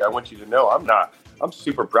that to you, I want you to know I'm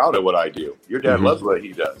super proud of what I do. Your dad loves what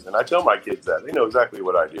he does. And I tell my kids that. They know exactly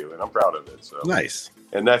what I do, and I'm proud of it. So nice.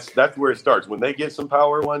 And that's where it starts. When they get some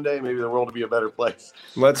power one day, maybe the world will be a better place.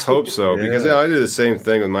 Let's hope so, because I do the same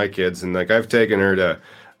thing with my kids. And like, I've taken her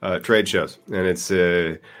to trade shows, and it's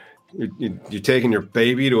you taking your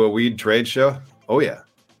baby to a weed trade show? Oh yeah,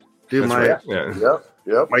 dude.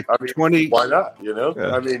 Yep. My 20. Why not? Yeah.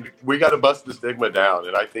 I mean, we got to bust the stigma down,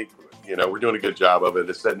 and I think we're doing a good job of it.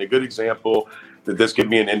 It's setting a good example that this could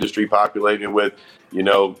be an industry populated with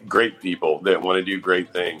great people that want to do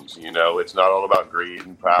great things. It's not all about greed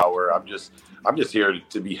and power. I'm just here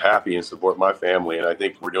to be happy and support my family, and I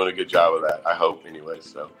think we're doing a good job of that. I hope, anyway.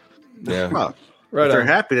 So yeah, well, right. If they're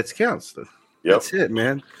happy, that counts. That's it,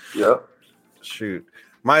 man. Yep. Shoot.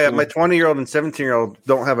 My 20-year-old and 17-year-old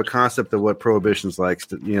don't have a concept of what prohibition's like.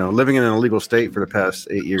 Living in an illegal state for the past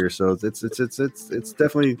 8 years, so it's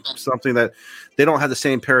definitely something that they don't have the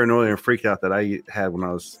same paranoia and freak out that I had when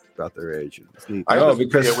I was about their age. I know,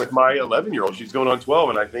 because with my 11-year-old, she's going on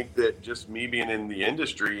 12, and I think that just me being in the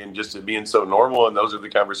industry and just it being so normal, and those are the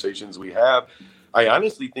conversations we have. I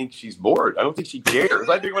honestly think she's bored. I don't think she cares.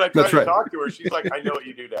 I think when I try to talk to her, she's like, "I know what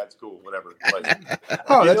you do, Dad. It's cool, whatever." Like,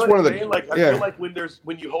 that's one of the. Like, I feel like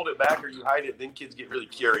when you hold it back or you hide it, then kids get really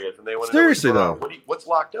curious and they want to know seriously though. What's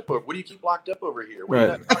locked up over? What do you keep locked up over here? What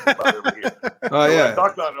are you talking about over here? I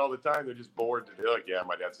talk about it all the time. They're just bored to do. Like, yeah,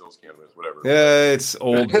 my dad sells cannabis, whatever. Yeah, it's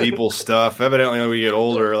old people stuff. Evidently, when we get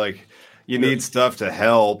older, like you need stuff to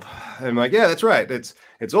help. I'm like, yeah, that's right.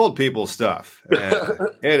 It's old people stuff.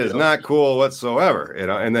 It is not cool whatsoever,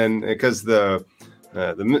 And then because the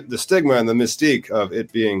stigma and the mystique of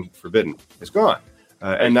it being forbidden is gone,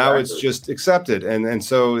 and now it's just accepted, and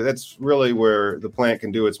so that's really where the plant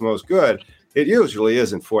can do its most good. It usually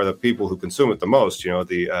isn't for the people who consume it the most.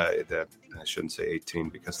 I shouldn't say 18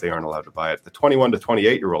 because they aren't allowed to buy it. The 21 to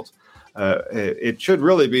 28-year-olds. It should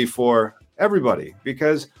really be for everybody,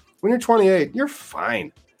 because when you're 28, you're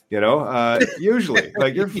fine. Usually,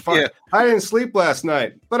 like you're fine. I didn't sleep last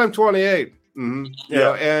night, but I'm 28. You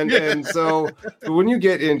know, and so when you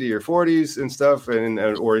get into your 40s and stuff, and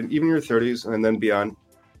or even your 30s and then beyond,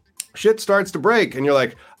 shit starts to break, and you're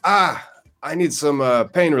like, I need some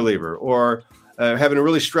pain reliever, or having a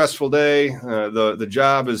really stressful day. The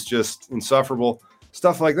job is just insufferable,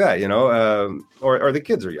 stuff like that, you know, or the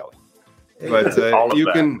kids are yelling. But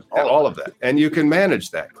all of that, and you can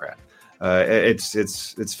manage that crap.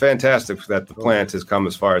 It's fantastic that the plant has come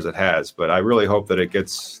as far as it has, but I really hope that it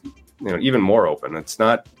gets, you know, even more open. It's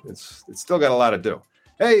still got a lot to do.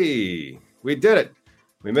 Hey, we did it.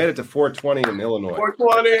 We made it to 420 in Illinois.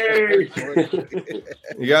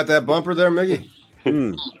 420. You got that bumper there, Miggy?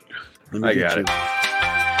 I got it.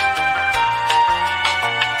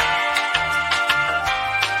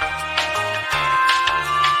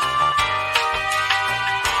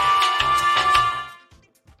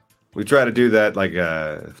 We try to do that like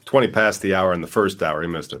 20 past the hour in the first hour. He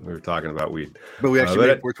missed it. We were talking about weed. But we actually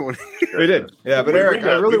made 420. We did. Yeah, but Eric,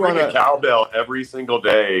 I really want to cowbell every single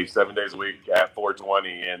day, 7 days a week at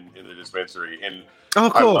 420 in the dispensary. And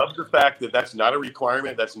cool. I love the fact that that's not a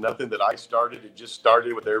requirement. That's nothing that I started. It just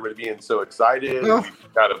started with everybody being so excited. Oh. We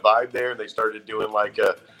got a vibe there. They started doing like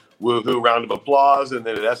a woohoo round of applause, and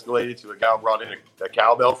then it escalated to a gal brought in a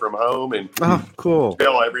cowbell from home, and cool.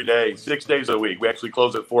 Bell every day, 6 days a week. We actually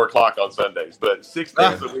close at 4:00 on Sundays, but 6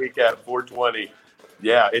 days a week at 420.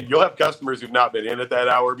 Yeah, and you'll have customers who've not been in at that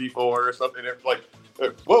hour before or something. They're like,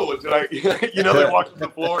 whoa, did I? You know, they walk to the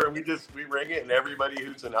floor and we ring it, and everybody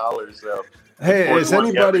hoots and hollers. So hey, is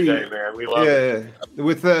anybody? Day, man. We love it.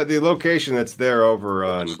 With the location that's there over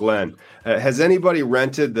on Glen, has anybody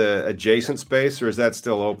rented the adjacent space, or is that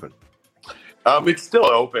still open? It's still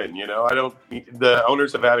open. You know, the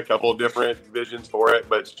owners have had a couple of different visions for it,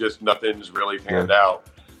 but it's just nothing's really panned out.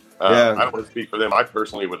 I don't want to speak for them. I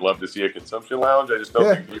personally would love to see a consumption lounge. I just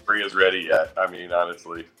don't think Newbury is ready yet. I mean,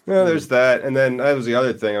 honestly. Yeah, there's that. And then that was the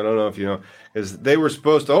other thing. I don't know if you know, is they were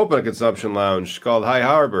supposed to open a consumption lounge called High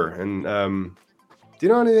Harbor. And do you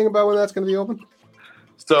know anything about when that's going to be open?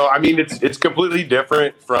 So, I mean, it's completely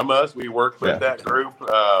different from us. We work with that group.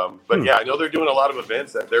 But yeah, I know they're doing a lot of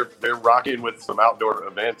events. That they're rocking with some outdoor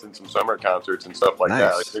events and some summer concerts and stuff like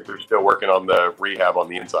that. I think they're still working on the rehab on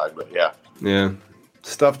the inside, but yeah. Yeah.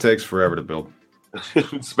 Stuff takes forever to build.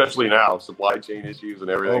 Especially now, supply chain issues and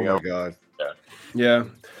everything else. Oh, my God. Yeah.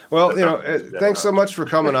 Well, you know, thanks so much for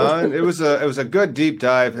coming on. It was a good deep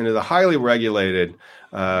dive into the highly regulated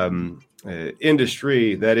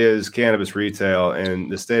industry that is cannabis retail in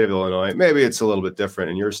the state of Illinois. Maybe it's a little bit different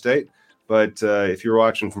in your state, but if you're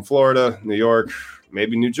watching from Florida, New York,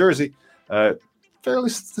 maybe New Jersey, fairly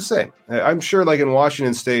the same. I'm sure like in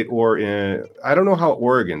Washington state or I don't know how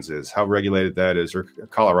Oregon's is, how regulated that is, or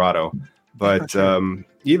Colorado, but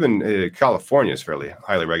even California is fairly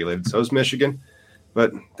highly regulated. So is Michigan,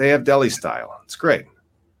 but they have deli style. It's great.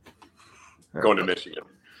 Going to Michigan.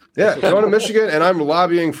 Yeah, going to Michigan, and I'm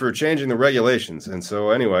lobbying for changing the regulations. And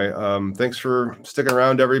so anyway, thanks for sticking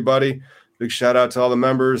around, everybody. Big shout out to all the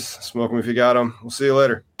members. Smoke them if you got them. We'll see you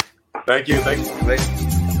later. Thank you. Thanks. All right.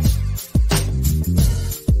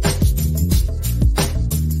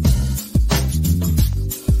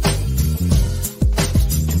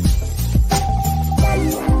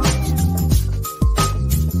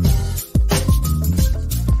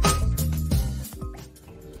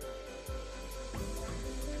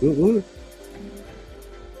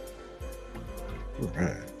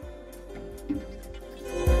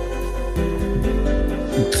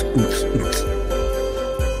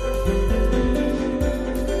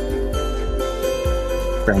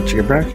 Brown chicken breast.